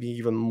it's going to be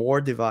even more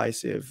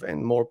divisive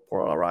and more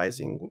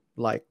polarizing,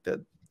 like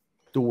the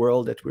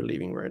world that we're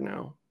living right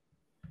now?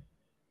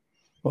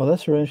 Well,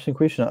 that's a really interesting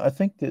question. I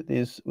think that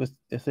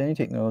with any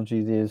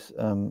technology, there's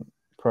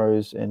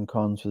pros and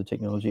cons for the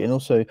technology, and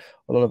also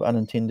a lot of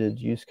unintended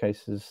use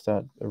cases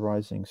start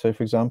arising. So,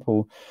 for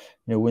example,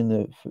 when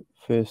the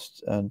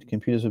first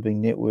computers were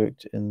being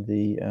networked in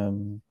the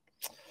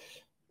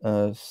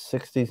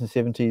 60s and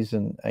 70s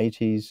and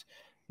 80s,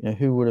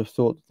 who would have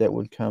thought that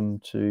would come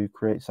to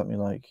create something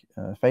like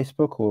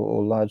Facebook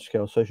or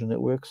large-scale social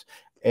networks,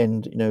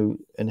 and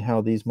and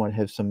how these might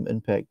have some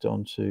impact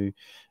onto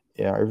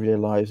our everyday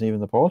lives and even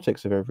the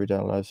politics of everyday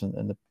lives,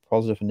 and the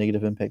positive and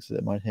negative impacts that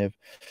it might have.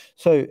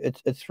 So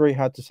it's very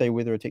hard to say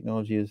whether a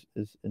technology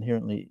is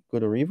inherently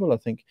good or evil. I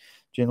think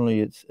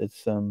generally it's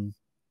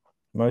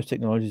most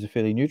technologies are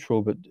fairly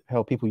neutral, but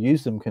how people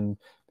use them can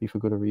be for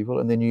good or evil.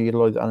 And then you get a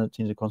lot of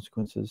unintended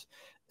consequences.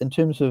 In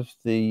terms of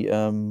the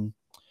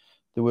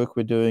work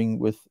we're doing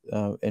with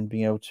and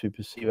being able to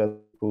perceive other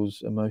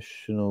people's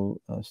emotional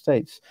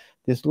states,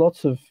 there's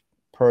lots of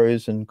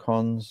pros and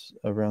cons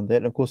around that.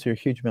 And of course, there are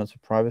huge amounts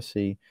of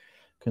privacy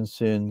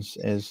concerns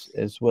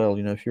as well.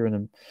 You know, if you're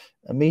in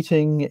a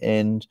meeting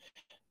and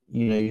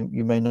you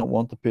may not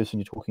want the person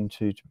you're talking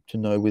to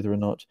know whether or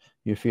not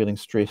you're feeling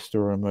stressed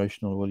or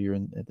emotional while you're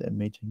at that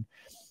meeting.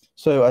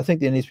 So I think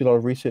there needs to be a lot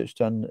of research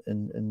done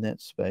in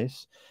that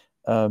space.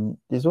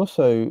 There's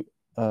also,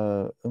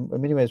 in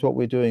many ways, what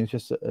we're doing is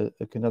just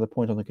another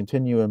point on the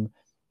continuum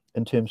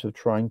in terms of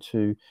trying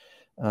to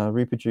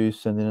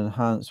reproduce and then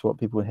enhance what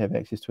people would have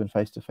access to in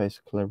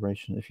face-to-face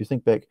collaboration. If you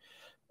think back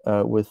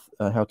with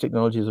how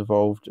technology has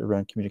evolved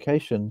around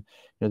communication,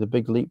 the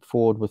big leap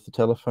forward with the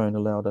telephone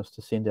allowed us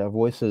to send our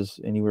voices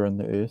anywhere on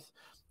the earth.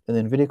 And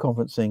then video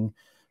conferencing,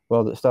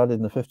 well, that started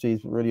in the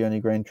 50s, but really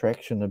only gained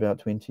traction about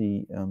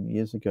 20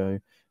 years ago.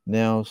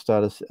 Now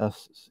started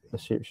us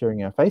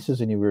sharing our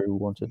faces anywhere we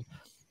wanted.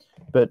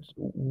 But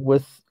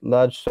with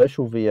large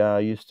social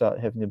VR, you start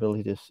having the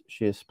ability to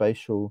share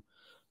spatial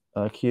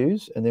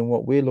cues, and then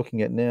what we're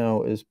looking at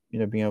now is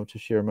being able to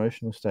share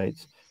emotional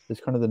states. It's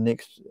kind of the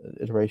next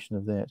iteration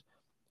of that,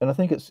 and I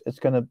think it's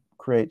going to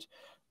create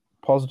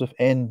positive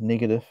and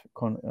negative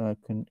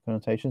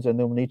connotations, and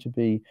there will need to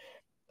be,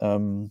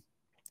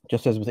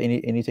 just as with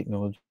any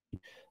technology,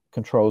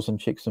 controls and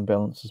checks and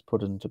balances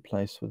put into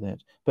place for that.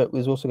 But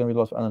there's also going to be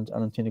a lot of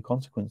unintended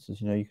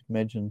consequences. You could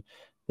imagine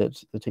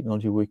that the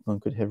technology we're working on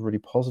could have a really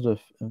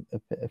positive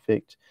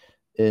effect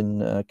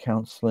in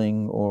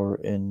counseling or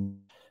in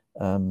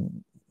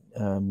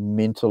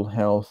mental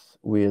health,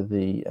 where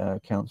the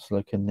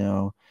counselor can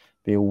now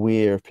be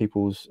aware of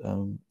people's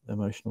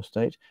emotional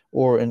state,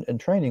 or in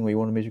training where you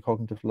want to measure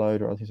cognitive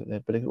load or other things like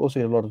that. But it also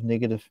has a lot of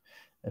negative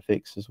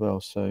effects as well.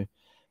 So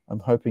I'm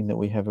hoping that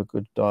we have a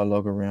good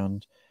dialogue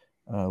around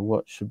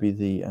what should be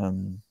the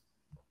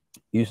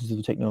uses of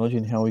the technology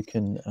and how we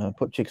can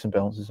put checks and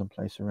balances in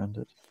place around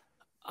it.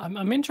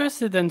 I'm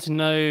interested then to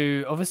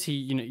know, obviously,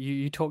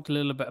 you talked a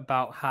little bit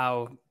about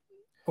how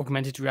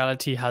augmented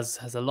reality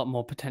has a lot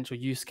more potential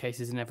use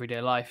cases in everyday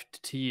life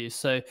to use.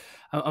 So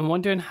I'm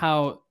wondering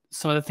how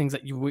some of the things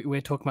that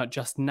we're talking about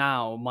just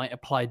now might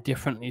apply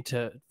differently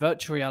to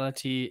virtual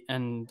reality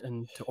and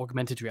to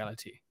augmented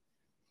reality.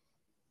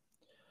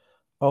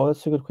 Oh,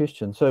 that's a good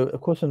question. So, of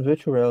course, in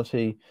virtual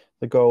reality,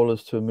 the goal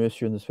is to immerse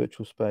you in this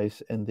virtual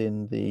space, and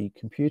then the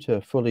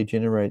computer fully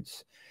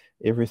generates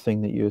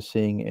everything that you're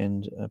seeing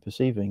and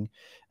perceiving.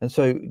 And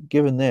so,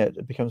 given that,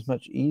 it becomes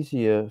much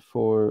easier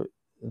for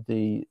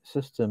the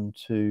system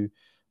to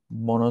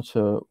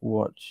monitor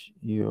what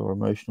your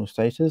emotional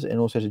state is, and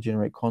also to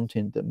generate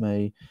content that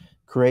may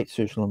create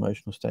social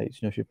emotional states.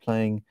 If you're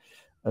playing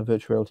a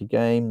virtual reality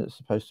game that's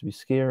supposed to be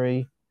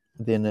scary,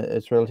 then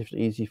it's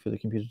relatively easy for the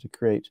computer to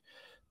create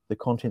the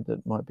content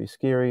that might be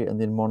scary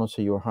and then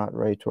monitor your heart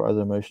rate or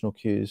other emotional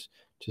cues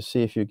to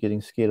see if you're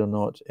getting scared or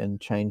not, and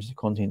change the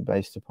content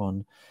based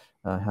upon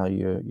how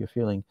you're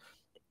feeling.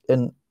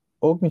 In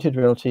augmented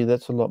reality,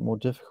 that's a lot more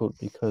difficult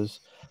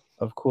because,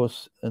 of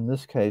course, in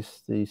this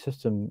case, the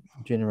system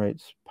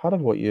generates part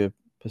of what you're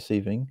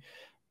perceiving,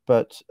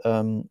 but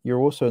you're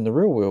also in the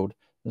real world.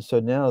 And so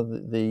now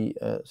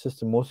the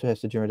system also has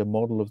to generate a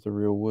model of the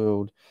real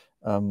world,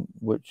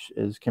 which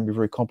can be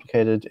very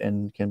complicated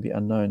and can be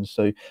unknown.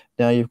 So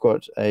now you've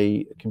got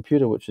a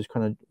computer which is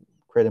kind of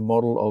create a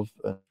model of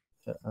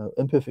an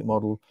imperfect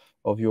model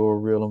of your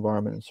real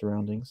environment and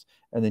surroundings,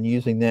 and then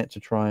using that to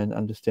try and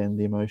understand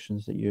the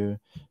emotions that you're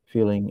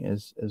feeling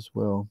as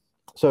well.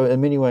 So in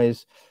many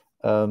ways,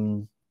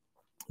 the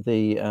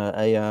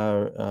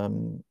AR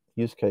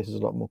use case is a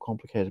lot more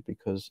complicated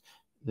because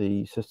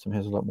the system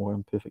has a lot more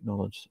imperfect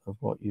knowledge of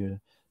what you're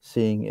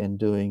seeing and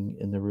doing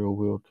in the real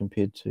world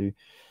compared to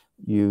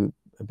you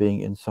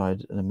being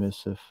inside an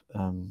immersive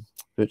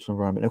virtual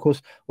environment. And of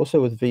course,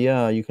 also with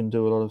VR, you can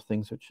do a lot of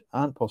things which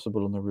aren't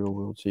possible in the real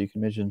world. So you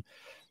can imagine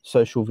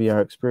social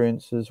VR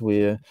experiences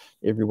where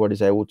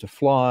everybody's able to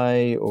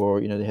fly, or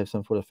they have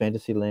some sort of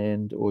fantasy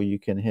land, or you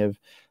can have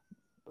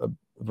a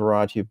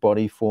variety of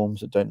body forms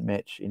that don't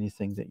match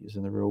anything that is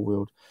in the real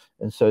world.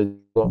 And so there's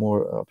a lot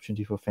more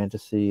opportunity for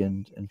fantasy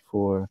and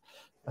for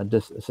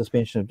a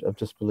suspension of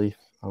disbelief,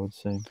 I would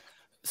say.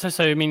 So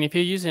I mean, if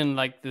you're using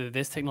like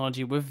this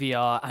technology with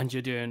VR and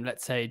you're doing,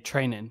 let's say,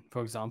 training,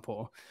 for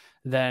example,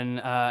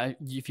 then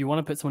if you want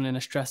to put someone in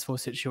a stressful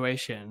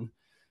situation,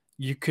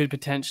 you could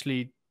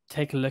potentially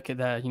take a look at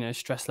their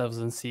stress levels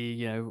and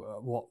see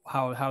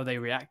how they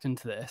react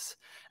into this.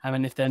 And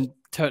then if they're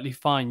totally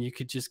fine, you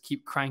could just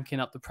keep cranking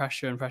up the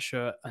pressure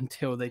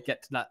until they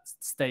get to that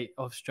state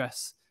of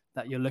stress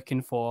that you're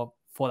looking for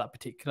that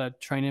particular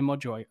training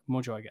module,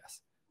 I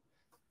guess.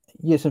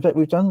 Yes, in fact,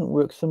 we've done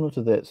work similar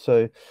to that.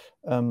 So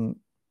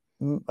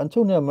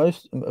until now,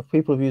 most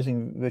people have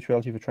using virtual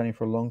reality for training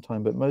for a long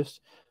time, but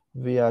most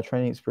VR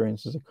training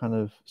experiences are kind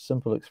of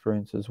simple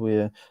experiences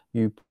where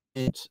you put,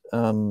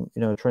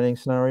 a training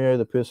scenario,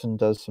 the person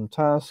does some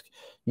task,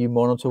 you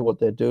monitor what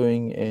they're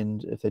doing,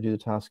 and if they do the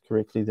task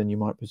correctly, then you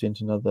might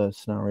present another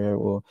scenario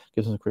or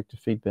give them corrective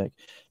feedback.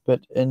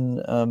 But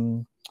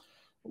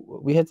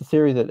we had the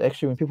theory that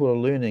actually when people are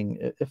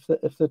learning,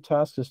 if the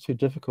task is too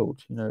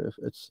difficult, if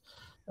it's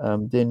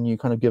then you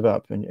kind of give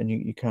up and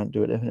you can't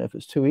do it. And if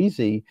it's too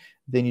easy,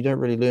 then you don't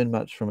really learn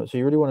much from it. So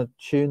you really want to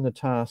tune the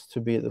task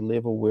to be at the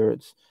level where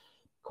it's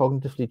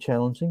cognitively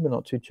challenging, but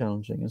not too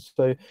challenging. And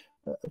so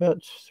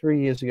about 3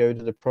 years ago, we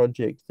did a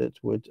project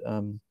that would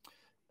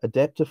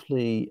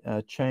adaptively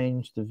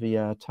change the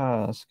VR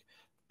task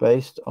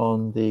based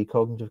on the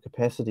cognitive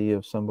capacity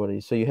of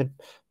somebody. So you had,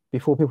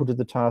 before people did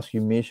the task,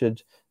 you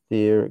measured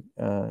their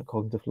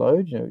cognitive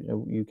load.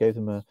 You gave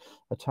them a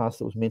task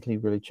that was mentally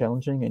really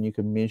challenging, and you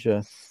could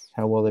measure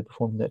how well they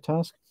performed in that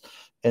task.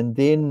 And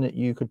then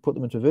you could put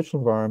them into a virtual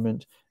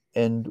environment,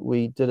 and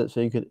we did it so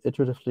you could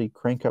iteratively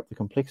crank up the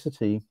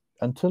complexity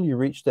until you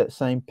reach that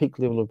same peak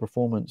level of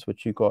performance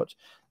which you got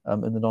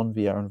in the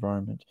non-VR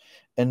environment.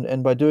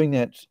 And by doing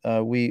that,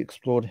 we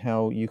explored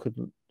how you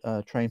could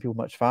train people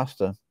much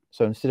faster.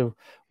 So instead of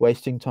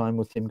wasting time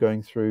with them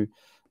going through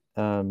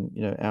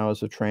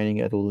hours of training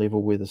at a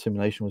level where the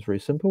simulation was very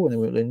simple and they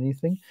weren't learning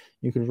anything,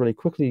 you could really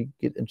quickly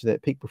get into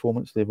that peak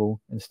performance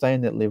level and stay in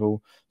that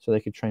level so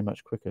they could train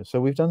much quicker. So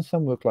we've done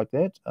some work like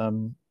that.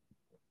 And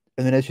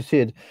then, as you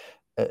said,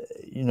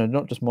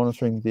 not just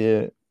monitoring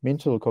their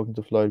mental or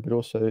cognitive load, but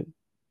also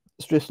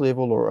stress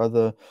level or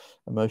other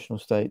emotional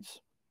states.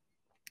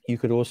 You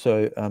could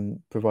also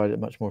provide a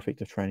much more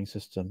effective training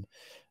system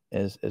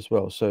as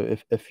well. So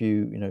if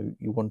you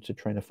want to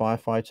train a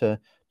firefighter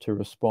to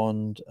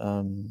respond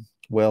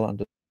well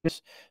under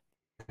stress,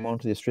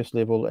 monitor their stress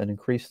level and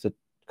increase the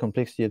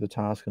complexity of the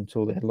task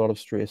until they had a lot of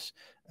stress,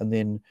 and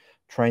then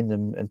train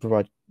them and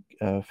provide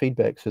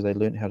feedback so they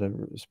learn how to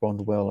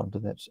respond well under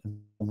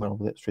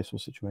that stressful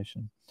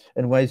situation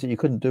in ways that you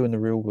couldn't do in the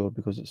real world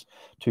because it's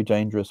too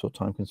dangerous or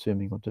time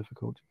consuming or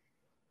difficult.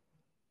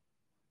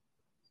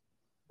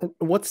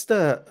 What's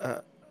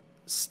the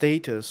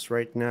status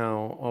right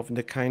now of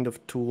the kind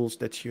of tools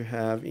that you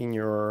have in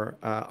your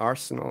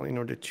arsenal in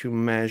order to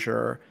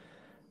measure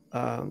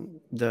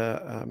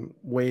the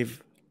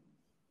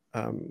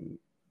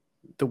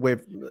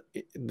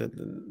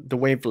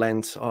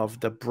wavelengths of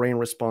the brain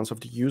response of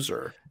the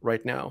user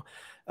right now?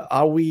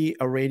 Are we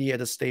already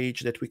at a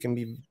stage that we can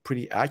be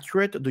pretty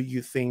accurate, or do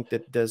you think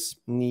that this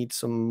needs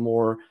some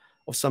more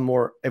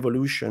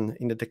evolution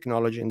in the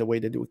technology and the way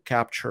that we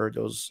capture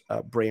those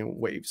brain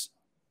waves?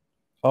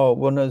 Oh,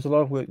 well, no, there's a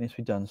lot of work needs to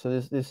be done. So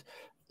there's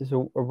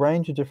a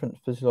range of different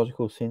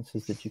physiological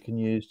sensors that you can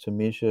use to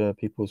measure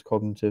people's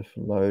cognitive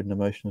load and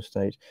emotional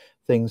state.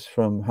 Things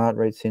from heart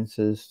rate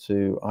sensors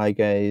to eye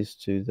gaze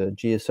to the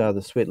GSR,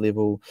 the sweat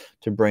level,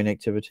 to brain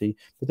activity.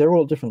 But they're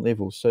all at different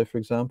levels. So, for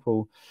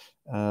example,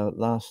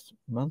 last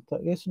month, I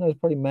guess, no, it was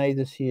probably May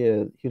this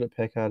year, Hewlett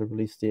Packard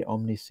released their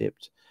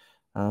Omnicept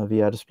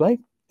VR display.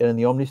 And in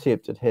the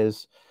Omnicept, it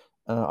has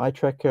eye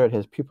tracker, it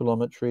has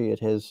pupillometry, it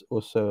has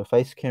also a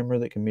face camera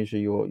that can measure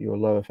your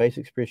lower face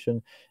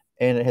expression,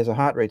 and it has a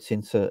heart rate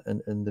sensor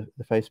in the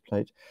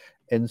faceplate.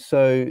 And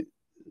so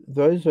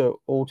those are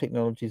all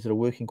technologies that are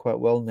working quite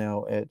well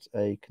now at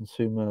a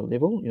consumer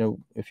level.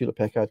 If Hewlett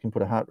Packard can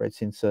put a heart rate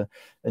sensor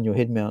in your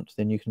head mount,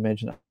 then you can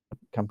imagine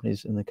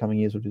companies in the coming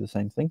years will do the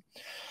same thing.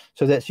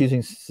 So that's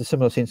using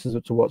similar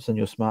sensors to what's in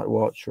your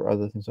smartwatch or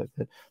other things like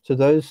that. So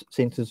those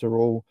sensors are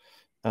all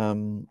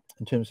in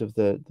terms of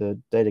the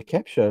data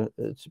capture,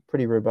 it's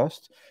pretty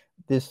robust.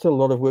 There's still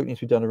a lot of work needs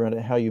to be done around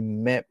it, how you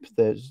map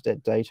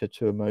that data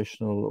to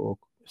emotional or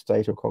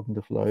state or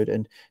cognitive load.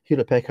 And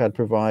Hewlett Packard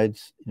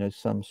provides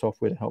some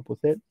software to help with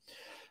that.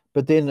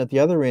 But then at the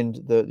other end,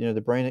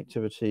 the brain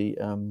activity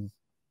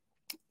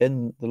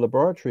in the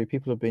laboratory,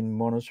 people have been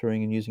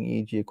monitoring and using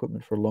EEG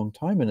equipment for a long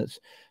time, and it's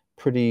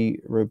pretty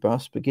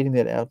robust. But getting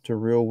that out to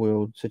real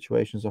world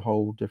situations is a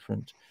whole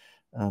different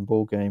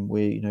ball game,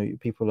 where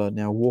people are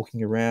now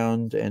walking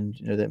around and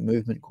that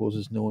movement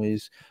causes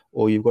noise,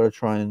 or you've got to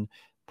try and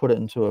put it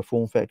into a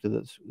form factor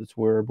that's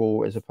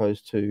wearable, as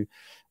opposed to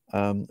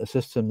a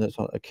system that's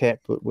on a cap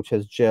which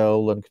has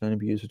gel and can only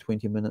be used for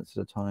 20 minutes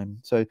at a time.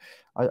 So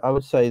I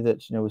would say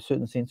that with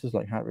certain sensors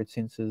like heart rate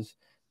sensors,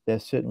 they're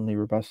certainly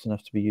robust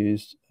enough to be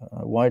used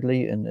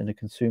widely in a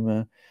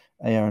consumer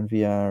AR and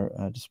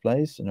VR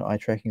displays. Eye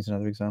tracking is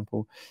another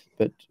example.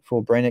 But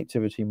for brain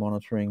activity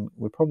monitoring,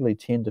 we're probably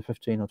 10 to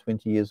 15 or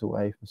 20 years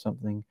away from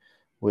something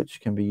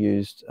which can be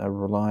used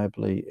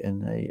reliably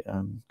in a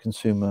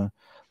consumer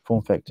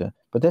form factor.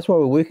 But that's why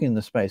we're working in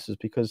the space, is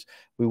because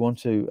we want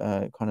to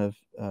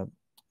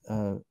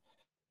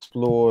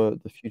explore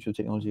the future of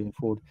technology going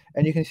forward.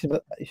 And you can see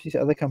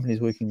other companies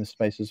working in the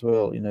space as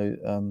well.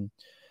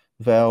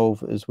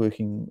 Valve is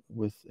working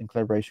in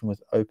collaboration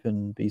with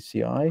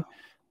OpenBCI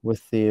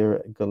with their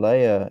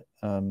Galea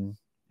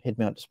head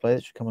mount display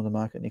that should come on the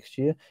market next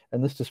year.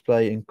 And this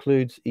display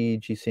includes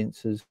EEG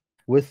sensors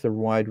with a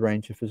wide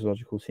range of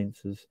physiological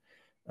sensors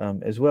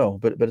as well.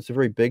 But it's a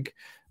very big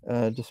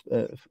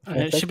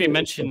it should be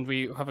mentioned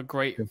we have a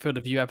great field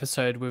of view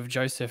episode with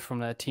Joseph from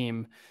their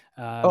team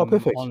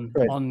perfect.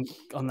 on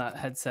that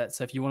headset.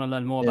 So if you want to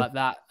learn more about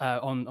that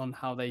on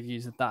how they've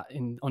used that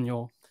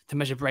to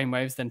measure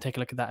brainwaves, then take a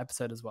look at that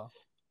episode as well.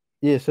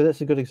 Yeah, so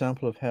that's a good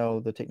example of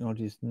how the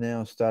technology is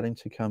now starting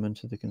to come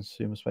into the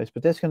consumer space.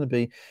 But that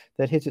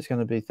headset's going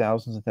to be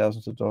thousands and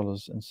thousands of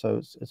dollars, and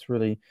so it's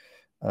really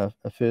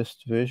a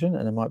first version,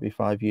 and it might be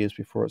 5 years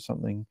before it's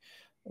something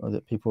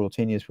that people, or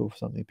 10 years before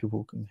something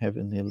people can have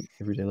in their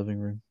everyday living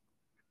room.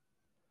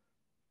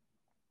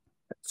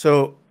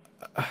 So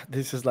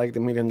this is like the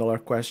 $1 million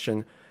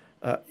question.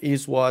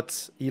 Is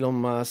what Elon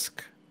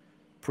Musk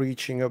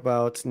preaching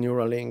about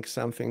Neuralink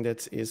something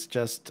that is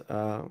just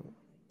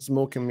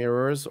smoke and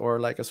mirrors, or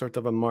like a sort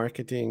of a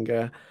marketing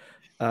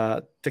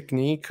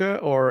technique,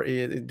 or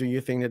do you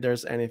think that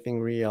there's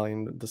anything real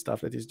in the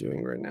stuff that he's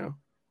doing right now?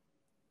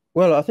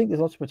 Well, I think there's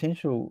lots of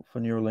potential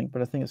for Neuralink,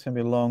 but I think it's going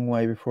to be a long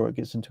way before it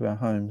gets into our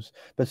homes.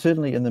 But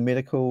certainly in the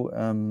medical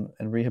and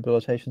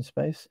rehabilitation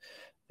space,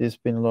 there's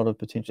been a lot of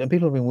potential. And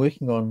people have been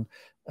working on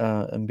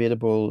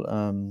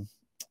embeddable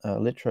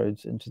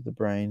electrodes into the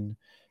brain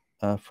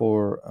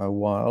for a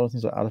while,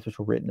 things like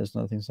artificial retinas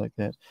and other things like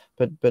that.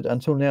 But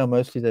until now,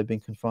 mostly they've been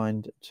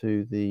confined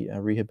to the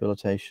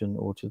rehabilitation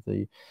or to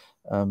the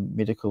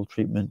medical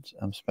treatment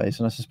space.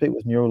 And I suspect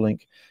with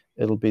Neuralink,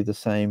 it'll be the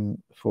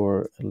same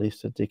for at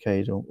least a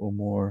decade or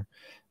more.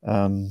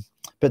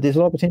 But there's a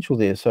lot of potential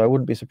there. So I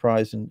wouldn't be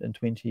surprised in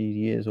 20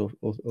 years or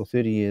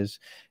 30 years,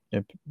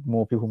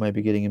 more people may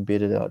be getting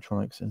embedded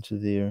electronics into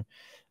their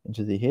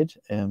head.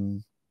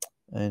 And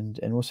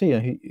we'll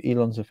see.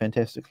 Elon's a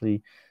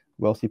fantastically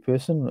wealthy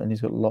person, and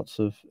he's got lots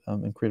of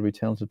incredibly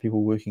talented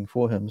people working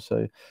for him.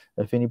 So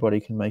if anybody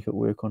can make it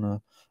work on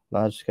a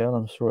large scale,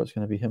 I'm sure it's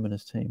going to be him and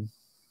his team.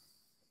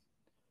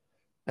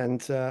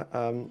 And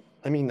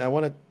I mean, I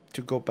wanted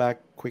to go back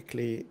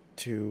quickly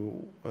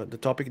to the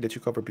topic that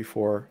you covered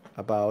before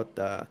about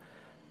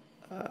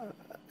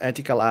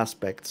ethical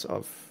aspects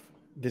of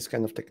this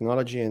kind of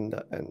technology and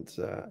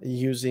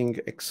using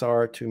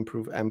XR to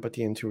improve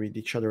empathy and to read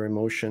each other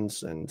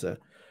emotions and to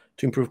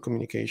improve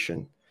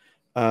communication.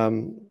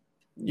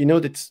 You know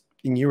that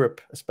in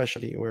Europe,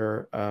 especially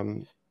where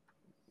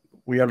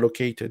we are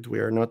located, we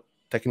are not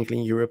technically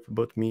in Europe,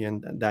 both me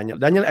and Daniel.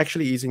 Daniel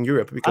actually is in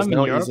Europe because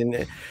now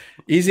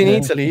he's in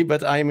Italy,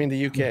 but I'm in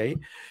the UK.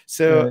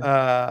 So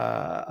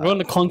we're on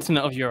the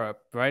continent of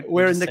Europe, right?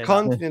 We're in the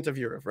continent of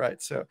Europe, right?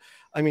 So,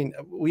 I mean,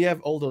 we have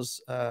all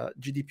those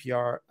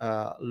GDPR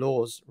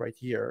laws right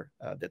here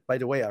that, by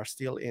the way, are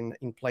still in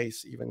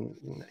place even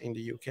in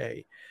the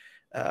UK.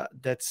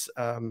 That's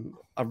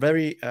are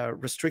very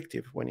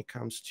restrictive when it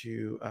comes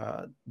to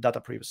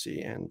data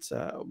privacy and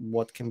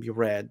what can be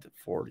read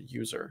for the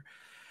user.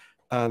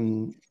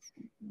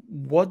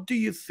 What do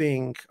you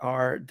think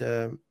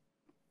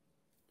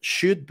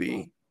should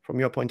be,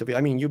 from your point of view?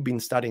 I mean, you've been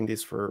studying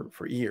this for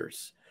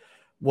years.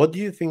 What do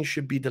you think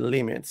should be the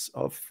limits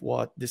of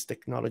what this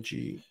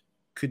technology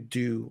could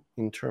do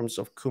in terms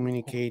of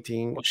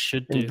communicating? What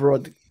should in do?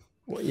 Broad,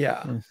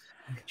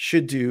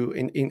 should do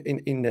in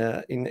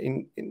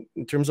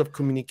terms of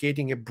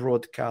communicating and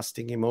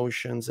broadcasting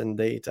emotions and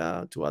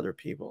data to other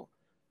people?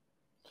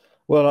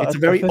 Well, it's a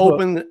very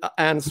open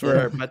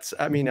answer, but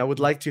I mean, I would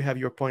like to have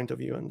your point of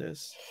view on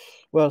this.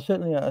 Well,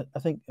 certainly, I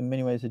think in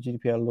many ways the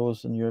GDPR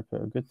laws in Europe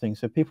are a good thing.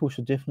 So people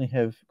should definitely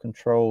have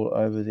control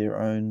over their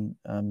own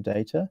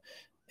data,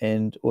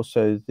 and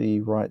also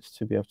the rights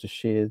to be able to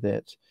share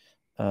that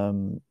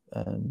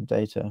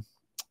data.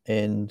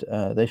 And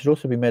they should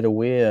also be made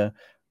aware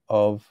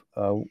of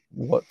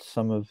what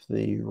some of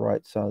the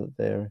rights are that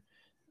they're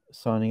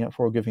signing up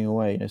for or giving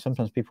away.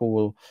 Sometimes people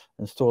will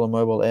install a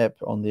mobile app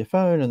on their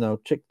phone and they'll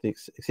check the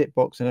accept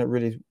box and don't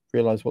really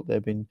realize what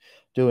they've been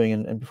doing.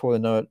 And before they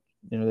know it,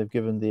 they've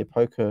given their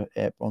poker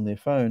app on their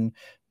phone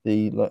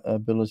the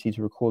ability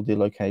to record their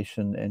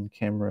location and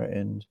camera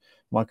and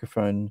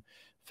microphone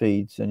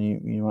feeds. And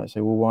you might say,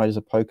 well, why does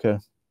a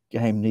poker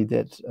game need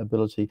that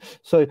ability?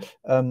 So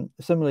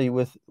similarly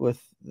with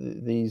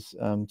these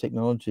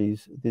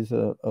technologies, there's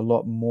a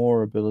lot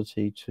more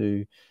ability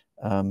to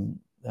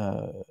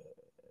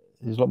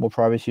there's a lot more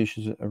privacy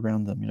issues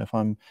around them. If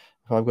I've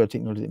got a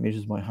technology that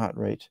measures my heart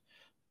rate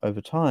over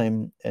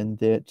time and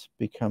that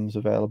becomes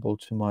available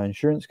to my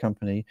insurance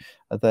company,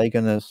 are they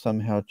going to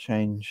somehow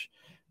change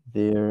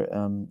their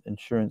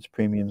insurance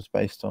premiums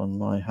based on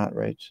my heart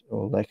rate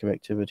or lack of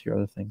activity or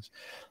other things?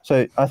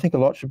 So I think a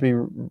lot should be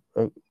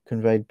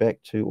conveyed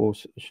back to, or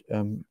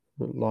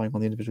relying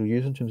on the individual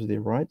user in terms of their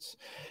rights.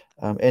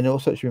 And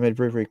also it should be made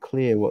very, very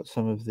clear what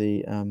some of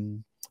the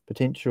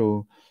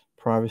potential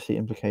privacy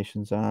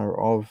implications are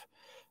of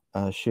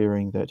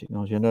sharing that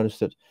technology. I noticed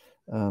that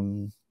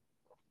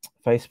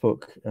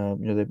Facebook,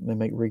 they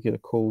make regular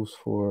calls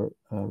for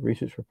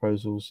research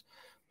proposals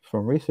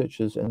from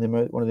researchers, and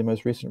one of their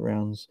most recent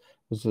rounds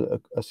was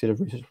a set of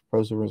research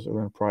proposals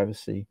around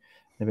privacy,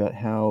 about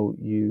how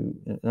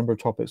a number of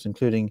topics,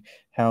 including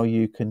how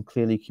you can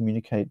clearly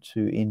communicate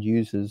to end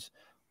users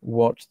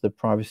what the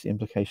privacy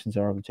implications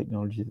are of the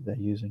technology that they're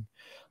using.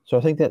 So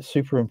I think that's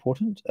super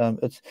important.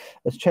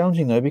 It's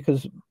challenging though,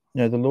 because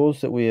the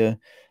laws that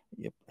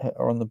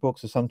are on the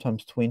books are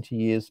sometimes 20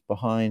 years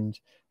behind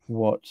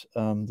what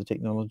the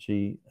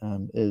technology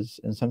is,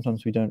 and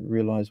sometimes we don't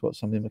realize what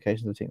some of the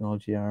implications of the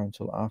technology are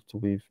until after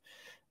we've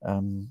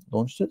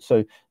launched it.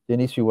 So there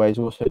needs to be ways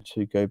also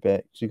to go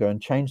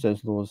and change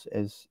those laws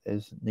as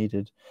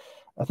needed.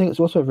 I think it's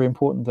also very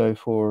important though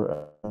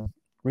for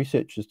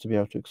researchers to be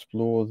able to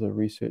explore the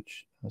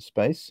research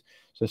space.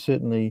 So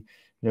certainly,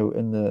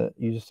 in the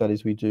user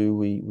studies we do,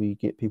 we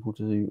get people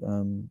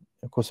to,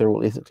 of course, they're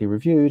all ethically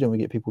reviewed, and we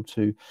get people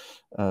to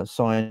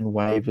sign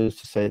waivers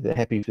to say they're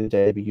happy for the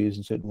data to be used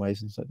in certain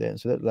ways and things like that. And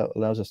so that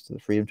allows us the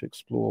freedom to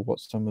explore what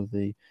some of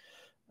the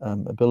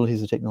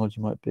abilities of technology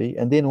might be,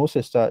 and then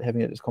also start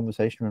having this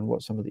conversation around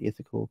what some of the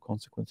ethical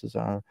consequences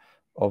are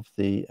of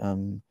the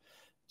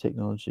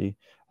technology.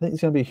 I think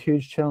it's going to be a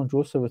huge challenge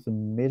also with the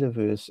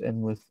metaverse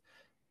and with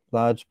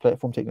large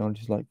platform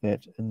technologies like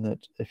that, in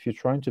that if you're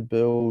trying to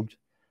build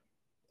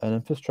an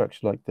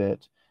infrastructure like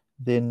that,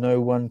 then no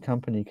one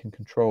company can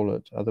control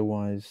it.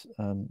 Otherwise,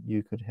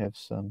 you could have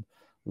some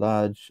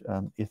large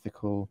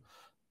ethical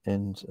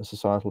and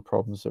societal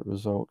problems that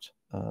result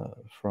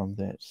from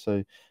that.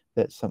 So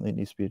that's something that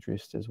needs to be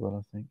addressed as well,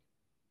 I think.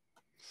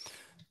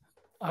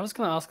 I was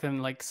going to ask them,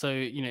 like, so,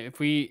 if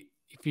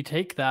you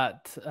take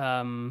that,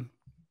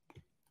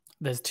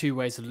 there's two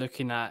ways of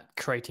looking at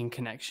creating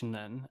connection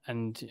then.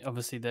 And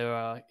obviously there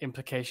are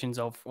implications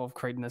of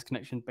creating those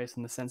connections based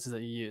on the sensors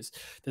that you use.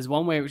 There's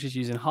one way, which is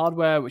using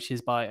hardware, which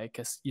is by, I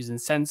guess, using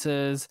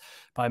sensors,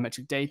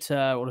 biometric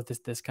data, all of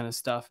this kind of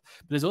stuff.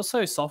 But there's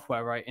also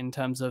software, right? In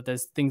terms of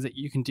there's things that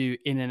you can do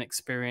in an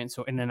experience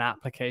or in an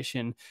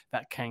application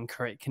that can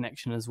create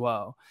connection as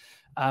well.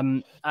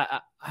 I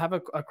have a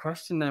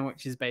question then,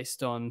 which is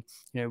based on,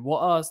 what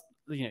are,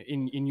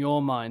 in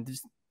your mind,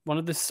 one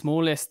of the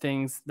smallest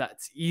things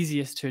that's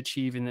easiest to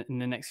achieve in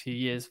the next few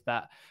years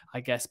that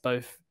I guess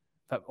both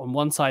on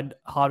one side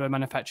hardware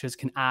manufacturers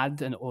can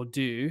add or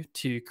do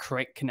to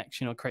create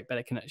connection or create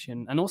better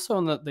connection, and also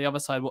on the other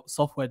side what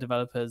software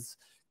developers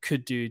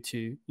could do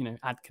to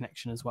add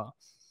connection as well?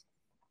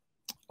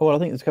 Well, I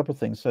think there's a couple of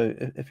things. So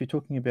if you're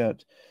talking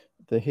about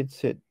the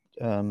headset,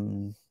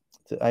 the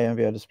AR and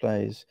VR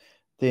displays,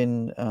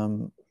 then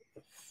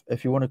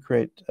if you want to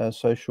create a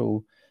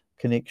social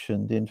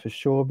connection, then for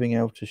sure being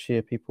able to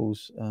share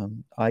people's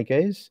eye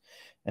gaze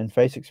and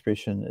face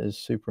expression is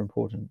super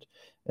important.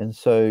 And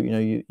so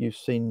you've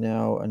seen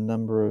now a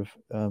number of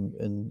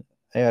in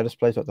AR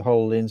displays like the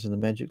HoloLens and the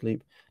Magic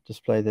Leap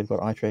display, they've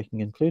got eye tracking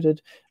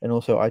included, and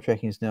also eye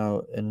tracking is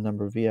now in a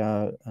number of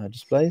VR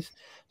displays,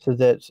 so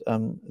that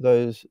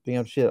those being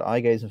able to share eye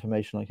gaze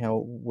information, like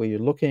where you're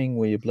looking,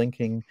 where you're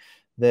blinking,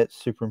 that's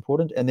super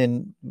important. And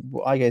then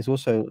eye gaze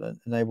also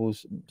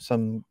enables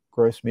some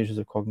gross measures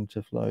of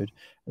cognitive load.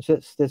 And so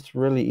that's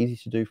really easy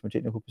to do from a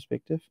technical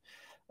perspective.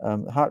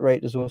 Heart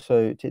rate is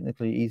also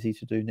technically easy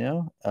to do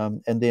now.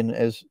 And then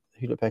as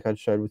Hewlett-Packard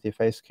showed with their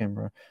face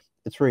camera,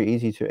 it's very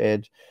easy to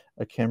add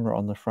a camera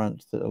on the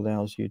front that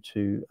allows you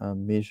to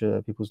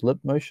measure people's lip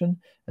motion,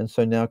 and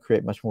so now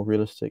create much more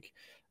realistic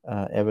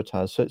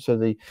avatars. So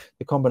the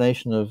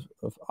combination of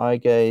eye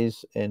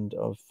gaze and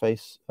of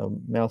face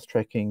mouth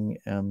tracking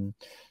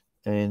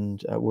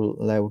and will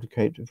allow you to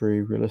create a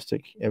very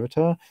realistic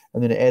avatar,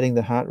 and then adding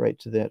the heart rate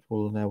to that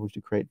will enable you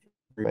to create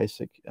very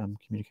basic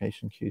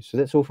communication cues. So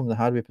that's all from the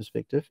hardware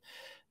perspective.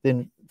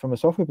 Then from a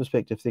software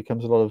perspective, there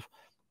comes a lot of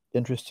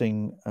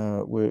interesting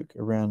work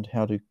around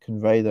how to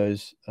convey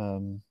those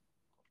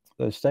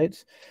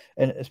states,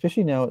 and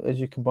especially now as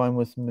you combine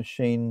with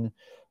machine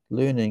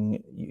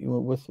learning,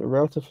 with a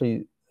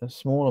relatively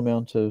small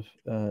amount of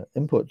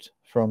input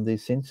from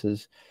these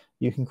sensors,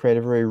 you can create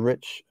a very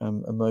rich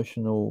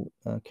emotional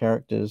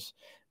characters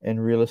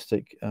and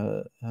realistic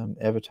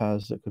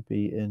avatars that could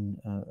be in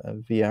a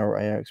VR or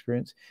AR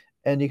experience.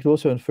 And you could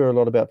also infer a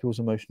lot about people's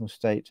emotional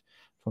state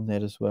from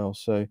that as well.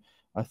 So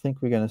I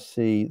think we're going to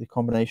see the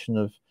combination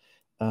of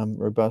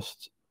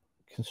robust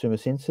consumer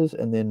sensors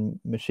and then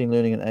machine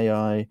learning and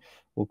AI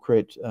will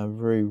create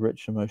very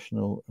rich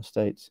emotional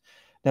states.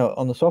 Now,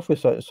 on the software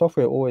side,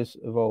 software always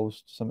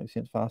evolves to some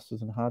extent faster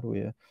than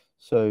hardware.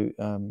 So,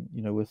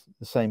 with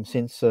the same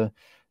sensor,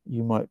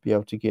 you might be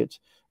able to get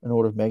an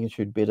order of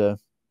magnitude better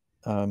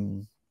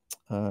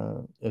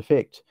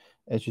effect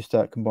as you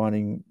start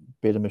combining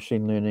better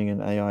machine learning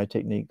and AI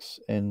techniques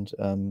and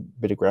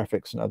better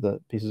graphics and other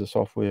pieces of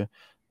software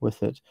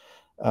with it.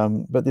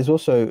 But there's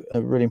also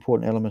a really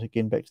important element,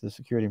 again, back to the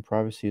security and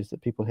privacy, is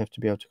that people have to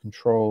be able to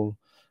control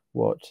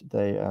what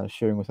they are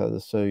sharing with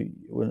others. So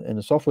in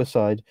the software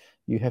side,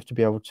 you have to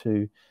be able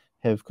to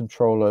have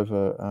control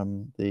over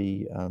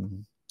the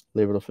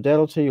level of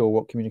fidelity or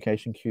what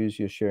communication cues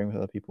you're sharing with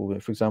other people.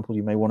 For example,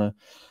 you may want to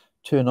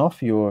turn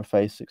off your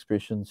face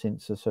expression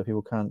sensor so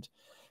people can't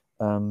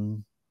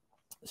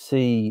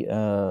see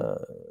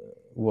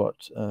what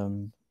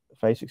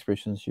face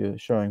expressions you're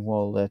showing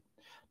while they're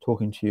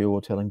talking to you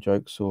or telling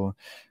jokes or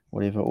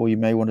whatever. Or you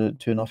may want to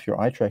turn off your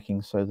eye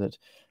tracking so that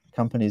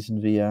companies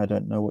in VR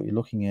don't know what you're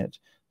looking at,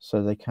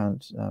 so they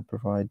can't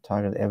provide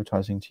targeted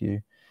advertising to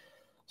you.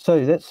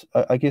 So that's,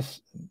 I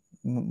guess,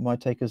 my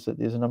take is that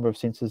there's a number of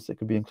sensors that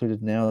could be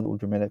included now that will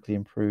dramatically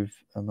improve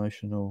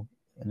emotional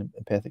and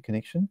empathic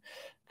connection,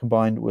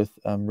 combined with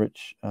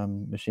rich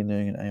machine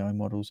learning and AI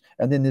models.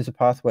 And then there's a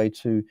pathway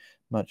to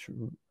much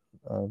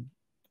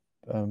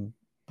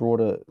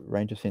broader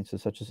range of sensors,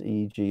 such as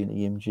EEG and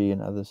EMG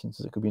and other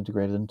sensors that could be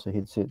integrated into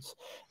headsets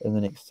in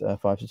the next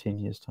 5 to 10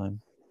 years'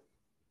 time.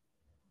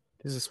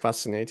 This is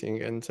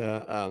fascinating, and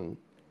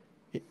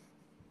it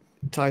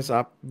ties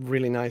up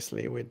really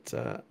nicely with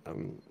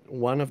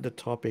one of the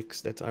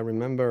topics that I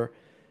remember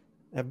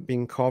have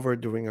been covered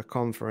during a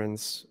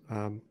conference,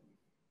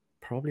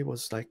 probably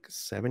was like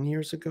 7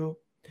 years ago,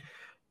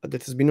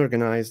 that has been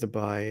organized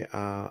by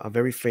a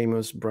very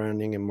famous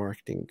branding and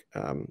marketing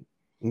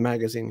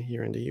magazine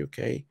here in the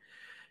UK.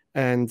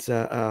 And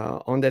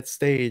on that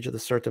stage, at a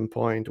certain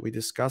point, we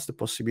discussed the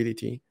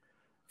possibility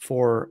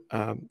for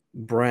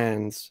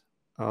brands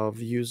of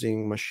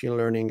using machine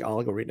learning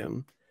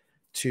algorithm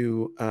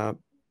to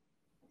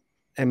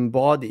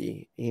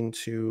embody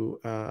into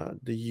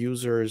the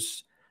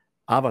users'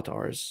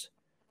 avatars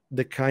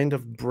the kind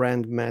of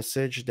brand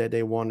message that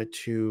they wanted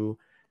to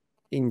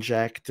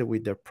inject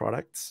with their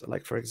products.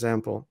 Like, for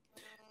example,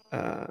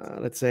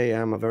 let's say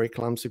I'm a very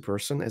clumsy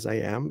person, as I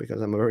am,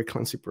 because I'm a very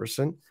clumsy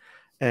person.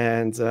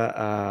 And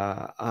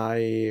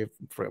I'm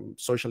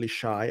socially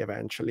shy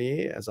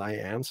eventually, as I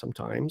am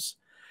sometimes.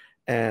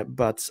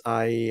 But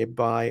I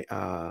buy,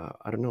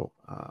 I don't know,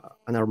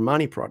 an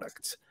Armani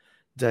product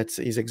that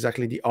is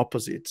exactly the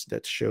opposite,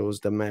 that shows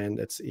the man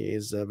that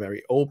is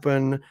very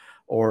open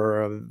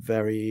or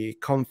very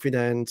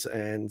confident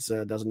and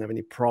doesn't have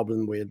any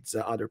problem with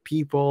other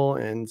people.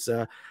 And,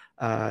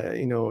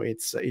 you know,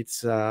 it's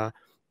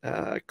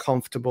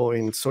comfortable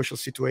in social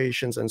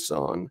situations and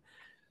so on.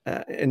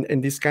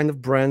 And these kind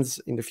of brands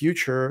in the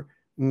future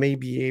may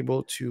be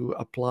able to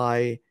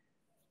apply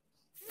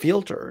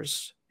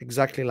filters,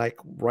 exactly like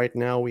right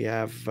now we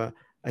have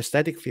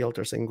aesthetic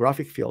filters and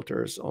graphic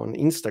filters on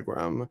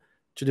Instagram,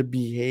 to the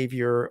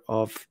behavior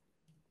of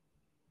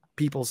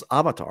people's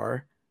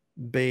avatar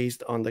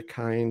based on the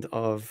kind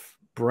of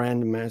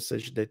brand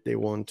message that they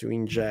want to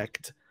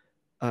inject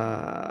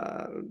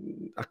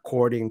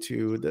according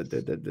to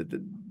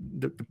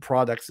the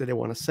products that they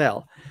want to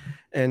sell.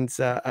 And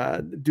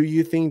do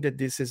you think that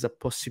this is a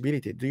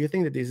possibility? Do you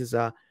think that this is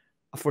a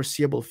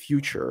foreseeable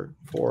future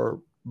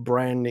for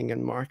branding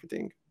and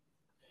marketing?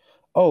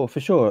 Oh, for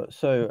sure.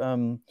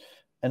 So,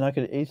 and I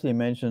could easily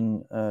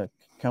imagine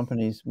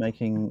companies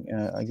making,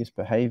 I guess,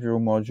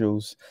 behavioral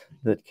modules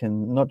that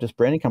can, not just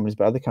branding companies,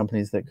 but other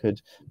companies that could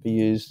be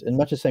used in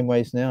much the same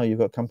ways now. You've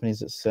got companies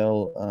that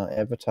sell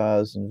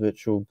avatars and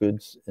virtual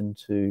goods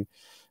into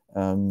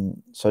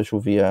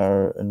social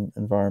VR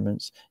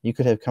environments. You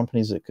could have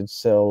companies that could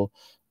sell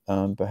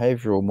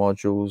behavioral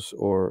modules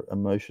or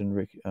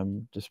emotion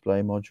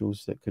display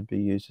modules that could be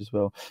used as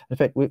well. In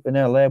fact, in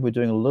our lab, we're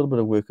doing a little bit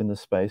of work in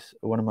this space.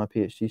 One of my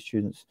PhD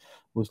students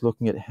was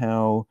looking at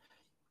how,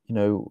 you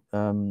know,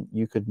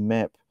 you could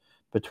map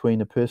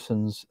between a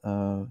person's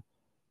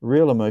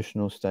real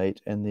emotional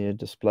state and their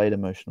displayed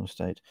emotional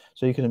state.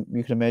 So you can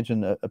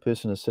imagine a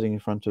person is sitting in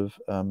front of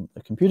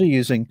a computer,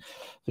 using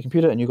the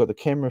computer, and you've got the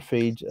camera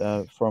feed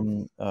of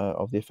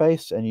their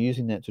face, and you're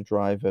using that to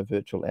drive a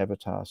virtual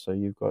avatar. So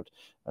you've got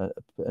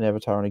an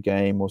avatar in a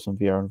game or some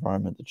VR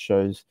environment that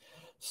shows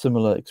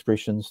similar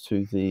expressions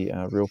to the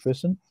real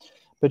person.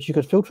 But you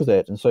could filter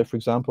that. And so, for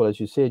example, as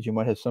you said, you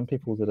might have some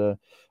people that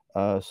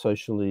are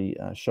socially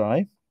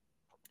shy.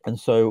 And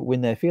so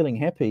when they're feeling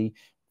happy,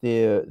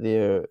 they're,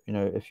 you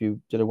know, if you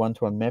did a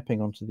one-to-one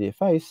mapping onto their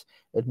face,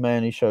 it may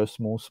only show a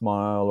small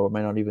smile or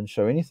may not even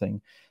show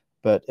anything.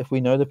 But if we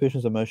know the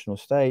person's emotional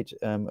state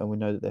and we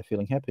know that they're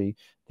feeling happy,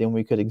 then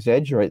we could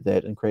exaggerate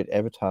that and create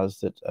avatars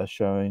that are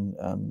showing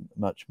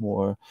much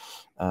more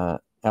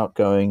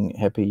outgoing,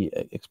 happy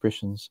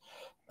expressions.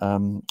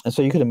 And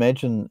so you could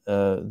imagine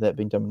that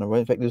being done in a way.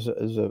 In fact,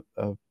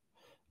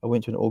 I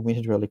went to an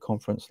augmented reality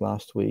conference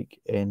last week,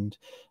 and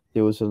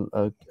there was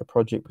a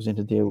project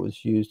presented there that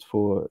was used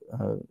for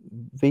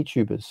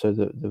VTubers, so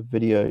the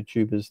video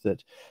tubers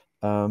that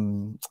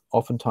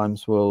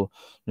oftentimes will,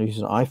 you know, use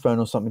an iPhone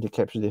or something to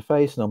capture their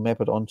face, and they'll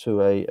map it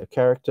onto a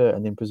character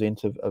and then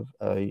present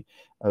a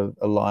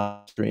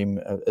live stream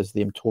as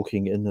them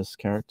talking in this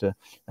character.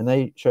 And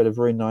they showed a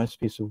very nice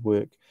piece of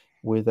work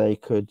where they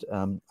could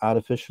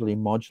artificially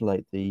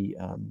modulate the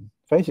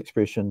face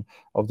expression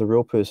of the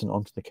real person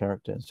onto the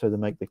character. And so they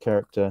make the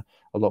character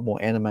a lot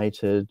more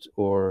animated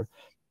or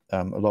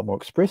a lot more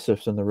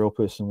expressive than the real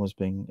person was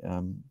being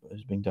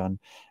done,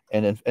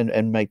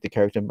 and make the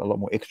character a lot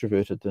more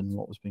extroverted than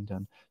what was being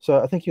done.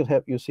 So I think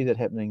you'll see that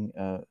happening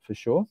for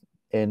sure,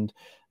 and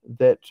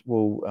that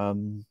will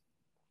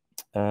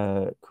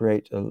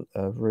create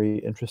a very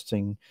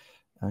interesting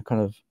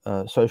kind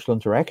of social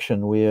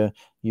interaction where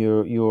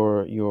your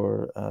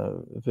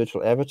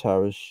virtual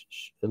avatar is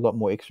a lot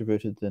more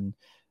extroverted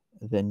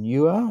than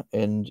you are,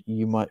 and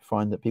you might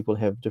find that people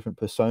have different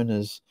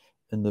personas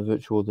in the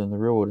virtual world than the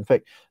real world. In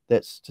fact,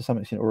 that's to some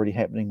extent already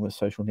happening with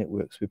social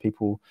networks, where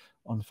people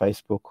on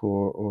Facebook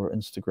or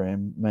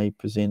Instagram may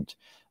present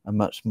a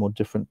much more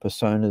different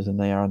personas than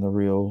they are in the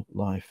real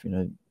life, you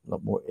know, a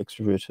lot more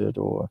extroverted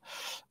or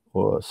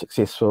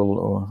successful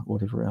or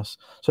whatever else.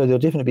 So there'll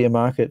definitely be a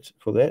market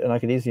for that, and I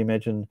could easily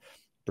imagine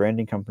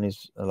branding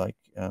companies like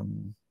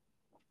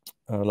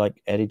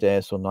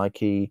Adidas or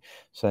Nike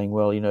saying,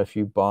 well, you know, if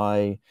you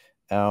buy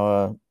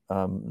our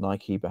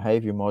Nike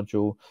behavior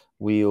module,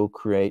 we'll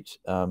create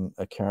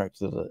a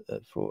character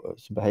for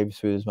some behavior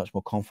who is much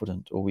more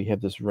confident, or we have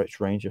this rich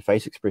range of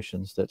face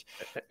expressions that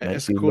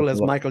as cool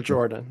as Michael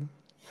Jordan.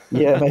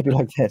 Yeah, maybe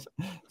like that.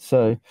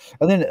 So,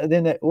 and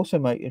then that also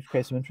might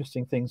create some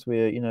interesting things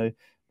where, you know,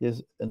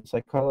 there's in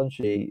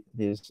psychology,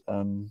 there's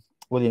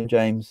William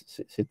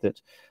James said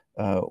that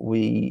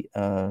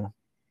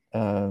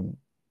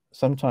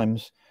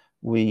sometimes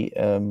we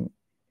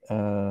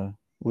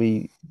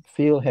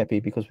feel happy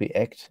because we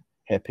act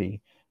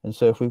happy. And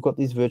so if we've got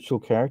these virtual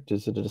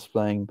characters that are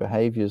displaying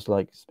behaviors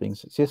like being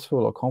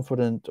successful or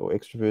confident or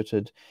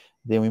extroverted,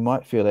 then we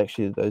might feel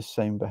actually that those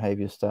same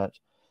behaviors start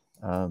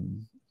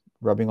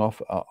rubbing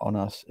off on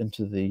us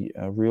into the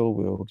real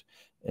world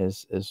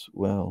as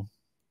well.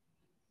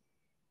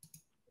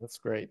 That's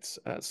great.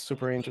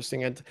 Super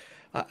interesting. And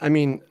I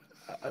mean,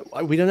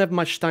 we don't have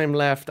much time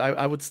left.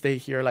 I would stay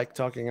here like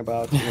talking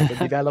about, you know, the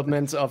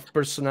development of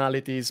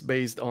personalities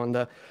based on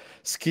the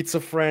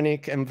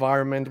schizophrenic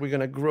environment we're going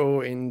to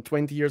grow in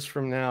 20 years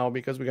from now,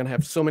 because we're going to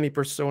have so many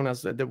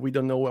personas that we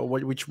don't know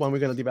which one we're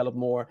going to develop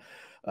more.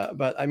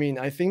 But I mean,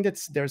 I think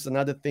there's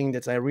another thing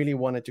that I really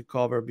wanted to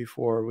cover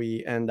before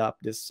we end up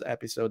this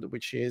episode,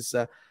 which is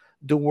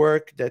the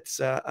work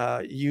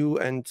that you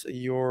and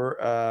your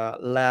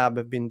lab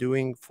have been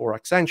doing for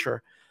Accenture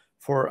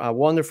for a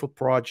wonderful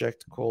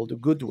project called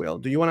Goodwill.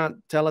 Do you want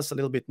to tell us a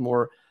little bit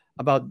more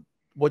about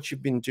what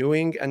you've been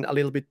doing and a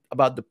little bit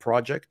about the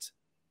project?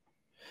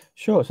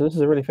 Sure. So this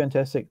is a really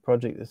fantastic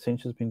project that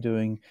Accenture's been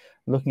doing,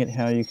 looking at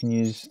how you can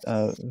use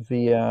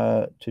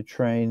VR to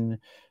train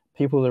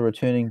people that are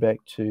returning back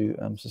to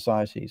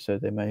society. So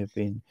they may have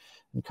been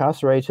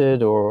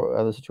incarcerated or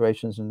other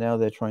situations, and now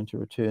they're trying to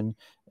return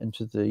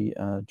into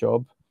the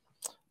job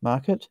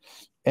market.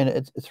 And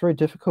it's very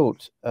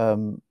difficult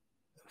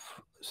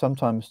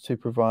sometimes to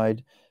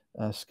provide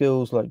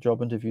skills like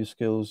job interview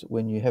skills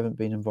when you haven't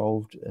been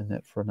involved in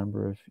that for a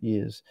number of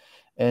years.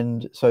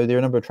 And so there are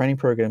a number of training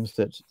programs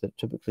that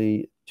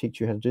typically teach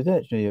you how to do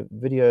that. You know, you have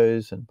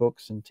videos and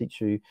books and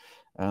teach you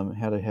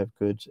how to have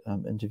good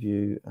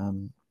interview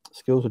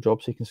skills or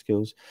job seeking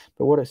skills.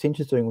 But what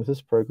Accenture is doing with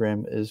this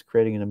program is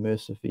creating an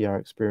immersive VR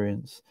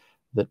experience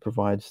that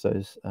provides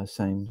those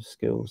same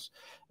skills.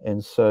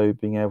 And so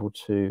being able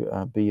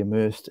to be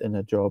immersed in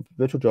a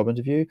virtual job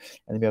interview,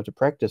 and be able to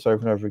practice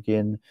over and over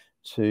again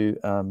to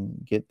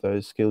get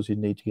those skills you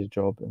need to get a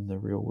job in the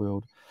real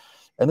world.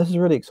 And this is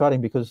really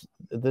exciting because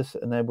this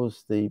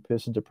enables the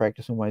person to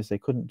practice in ways they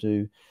couldn't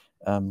do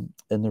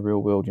in the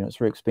real world. You know, it's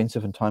very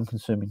expensive and time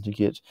consuming to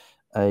get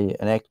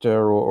an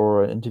actor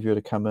or an interviewer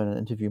to come in and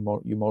interview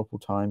you multiple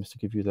times to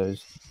give you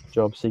those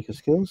job seeker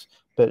skills.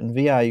 But in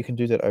VR, you can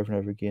do that over and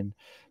over again.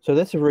 So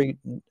that's a very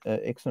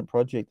excellent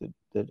project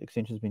that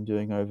Accenture's been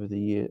doing over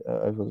the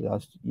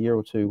last year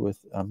or two with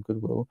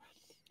Goodwill.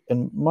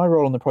 And my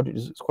role on the project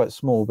is quite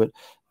small, but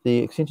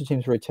the Accenture team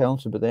is very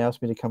talented, but they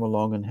asked me to come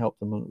along and help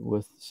them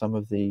with some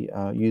of the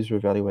user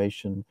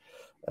evaluation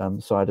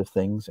side of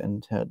things,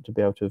 and to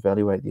be able to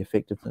evaluate the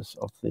effectiveness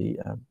of the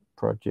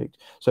project.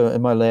 So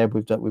in my lab,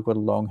 we've got a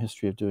long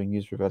history of doing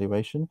user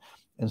evaluation,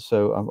 and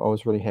so I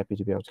was really happy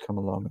to be able to come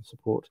along and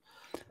support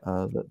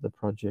the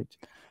project.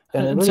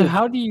 And really, so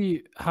how do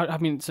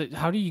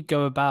you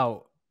go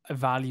about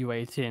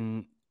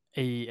evaluating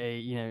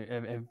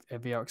a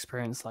VR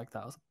experience like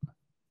that?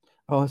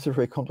 Oh, it's a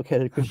very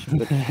complicated question,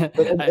 but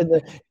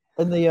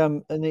in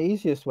the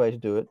easiest way to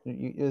do it,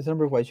 there's a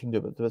number of ways you can do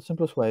it. But the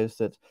simplest way is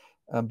that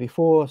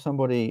before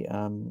somebody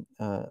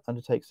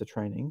undertakes the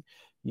training,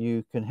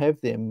 you can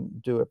have them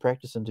do a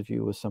practice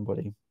interview with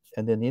somebody,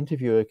 and then the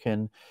interviewer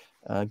can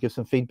give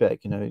some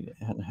feedback, you know,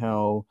 and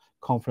how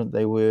confident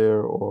they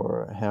were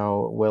or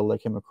how well they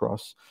came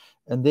across.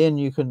 And then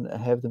you can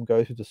have them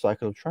go through the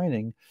cycle of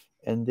training,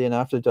 and then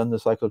after they've done the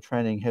cycle of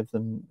training, have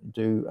them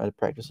do a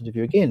practice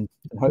interview again.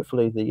 And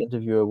hopefully the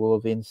interviewer will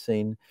have then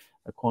seen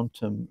a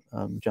quantum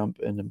jump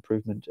in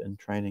improvement in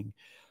training.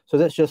 So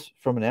that's just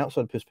from an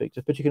outside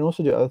perspective, but you can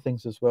also do other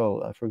things as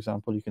well. For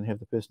example, you can have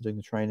the person doing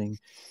the training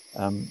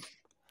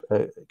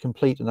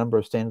complete a number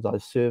of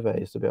standardized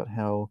surveys about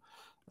how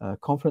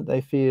confident they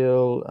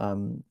feel,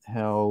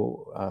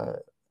 how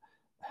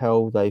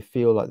they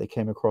feel like they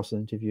came across an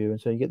interview.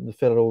 And so you get them to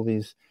fill out all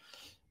these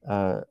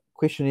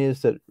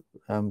questionnaires that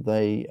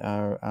they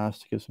are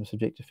asked to give some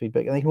subjective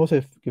feedback. And they can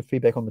also give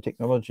feedback on the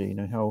technology, you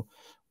know, how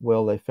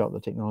well they felt the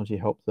technology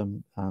helped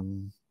them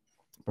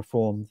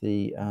perform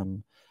the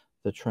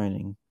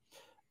training.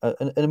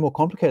 in a more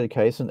complicated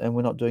case, and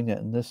we're not doing that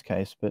in this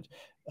case, but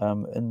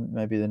in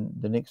maybe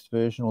the next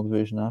version or the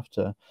version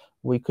after,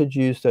 we could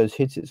use those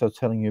headsets I was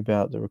telling you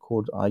about that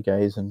record eye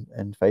gaze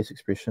and face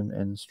expression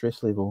and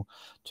stress level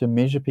to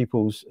measure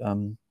people's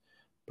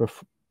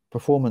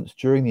performance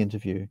during the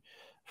interview.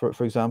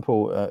 For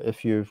example,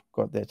 if you've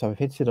got that type of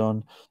headset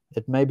on,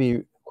 it may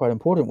be quite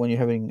important when you're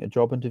having a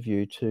job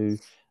interview to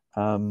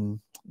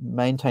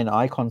maintain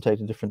eye contact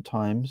at different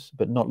times,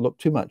 but not look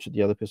too much at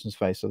the other person's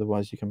face.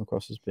 Otherwise, you come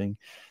across as being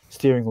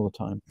staring all the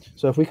time.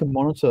 So if we can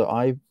monitor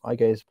eye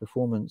gaze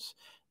performance,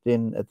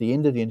 then at the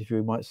end of the interview,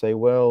 we might say,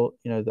 well,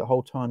 the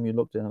whole time you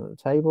looked down at the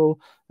table,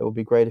 it would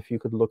be great if you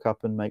could look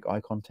up and make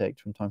eye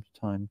contact from time to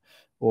time.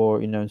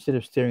 Or, instead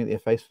of staring at their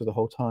face for the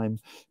whole time,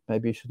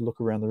 maybe you should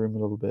look around the room a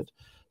little bit.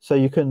 So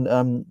you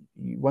can,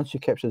 once you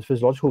capture the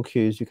physiological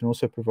cues, you can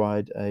also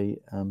provide a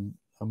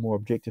more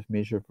objective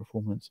measure of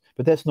performance.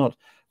 But that's not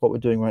what we're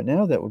doing right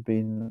now. That would be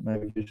in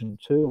maybe version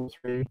 2 or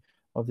 3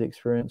 of the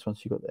experience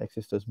once you've got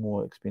access to those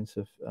more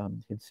expensive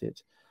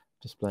headset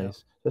displays. Yeah.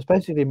 So it's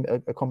basically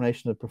a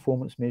combination of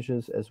performance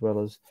measures as well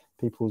as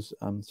people's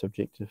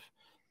subjective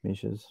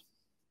measures.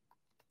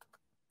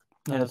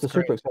 No, and it's a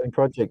super exciting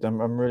project. I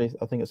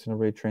think it's going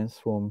to really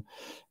transform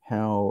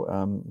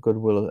how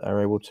Goodwill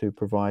are able to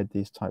provide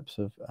these types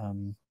of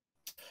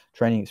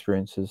training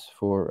experiences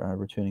for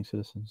returning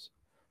citizens.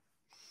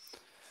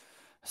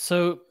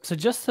 So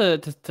just to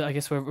I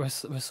guess we're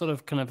sort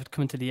of kind of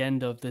coming to the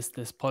end of this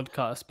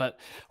podcast, but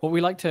what we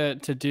like to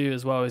do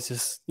as well is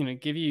just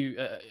give you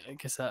I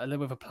guess a little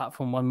bit of a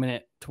platform, 1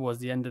 minute towards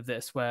the end of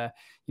this, where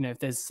if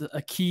there's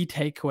a key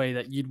takeaway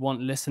that you'd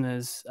want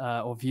listeners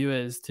or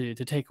viewers to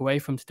take away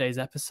from today's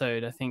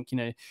episode, I think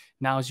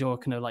now's your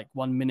kind of like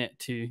 1 minute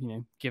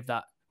to give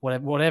that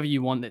whatever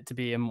you want it to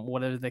be and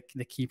whatever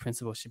the key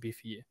principles should be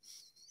for you.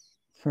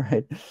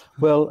 Right.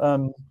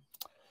 Well,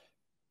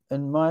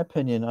 in my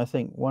opinion, I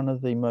think one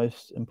of the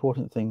most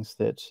important things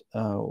that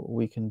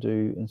we can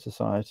do in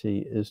society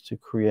is to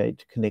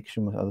create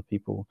connection with other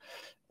people,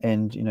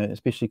 and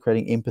especially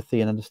creating empathy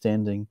and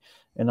understanding.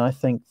 And I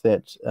think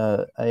that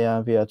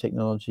AR, VR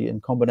technology, in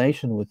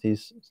combination with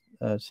these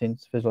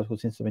physiological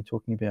senses I've been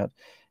talking about,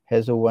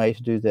 has a way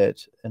to do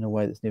that in a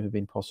way that's never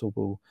been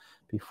possible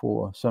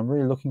before. So I'm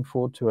really looking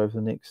forward to, over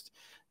the next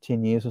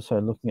 10 years or so,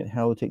 looking at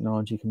how the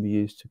technology can be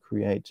used to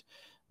create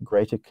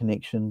greater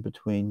connection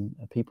between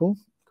people,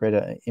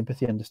 greater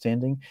empathy,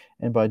 understanding,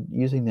 and by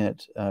using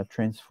that,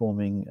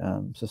 transforming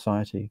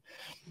society.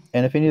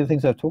 And if any of the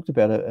things I've talked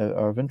about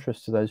are of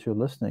interest to those who are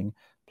listening,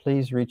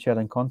 please reach out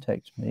and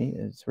contact me.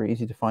 It's very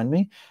easy to find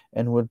me,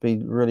 and would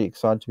be really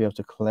excited to be able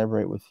to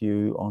collaborate with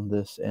you on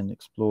this and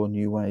explore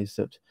new ways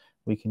that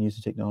we can use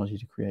the technology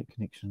to create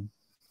connection.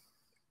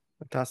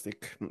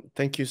 Fantastic.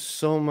 Thank you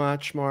so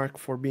much, Mark,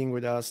 for being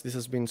with us. This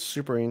has been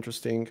super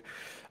interesting.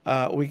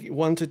 We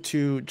wanted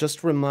to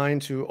just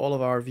remind to all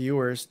of our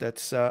viewers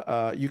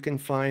that you can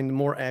find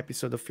more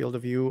episodes of Field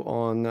of View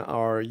on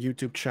our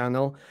YouTube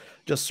channel.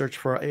 Just search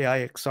for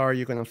AIXR.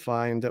 You're going to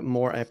find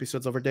more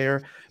episodes over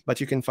there.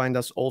 But you can find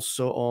us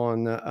also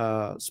on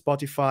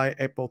Spotify,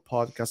 Apple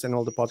Podcasts, and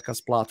all the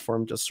podcast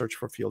platforms. Just search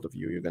for Field of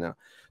View. You're going to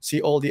see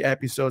all the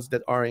episodes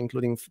that are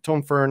including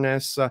Tom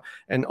Furness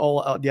and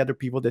all the other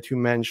people that you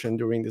mentioned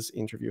during this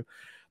interview.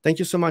 Thank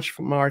you so much,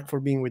 Mark, for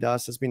being with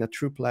us. It's been a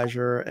true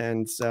pleasure,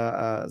 and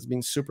it's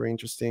been super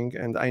interesting.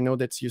 And I know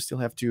that you still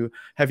have to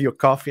have your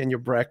coffee and your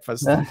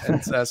breakfast.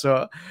 And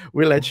so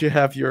we'll let you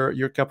have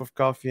your cup of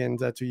coffee and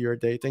to your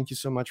day. Thank you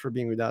so much for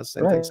being with us.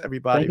 And thanks,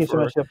 everybody, Thank you so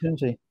much for the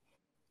opportunity.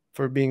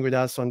 For being with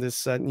us on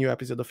this new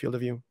episode of Field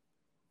of View.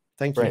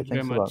 Thank you. Thank you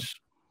very much.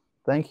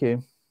 Thank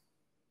you.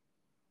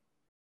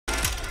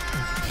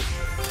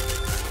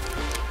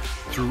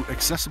 Through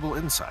accessible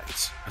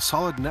insights, a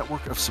solid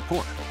network of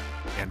support,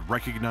 and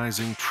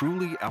recognizing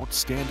truly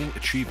outstanding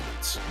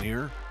achievements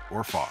near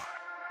or far.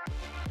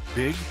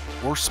 Big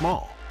or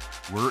small,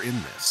 we're in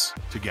this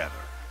together.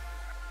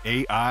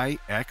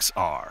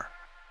 AIXR.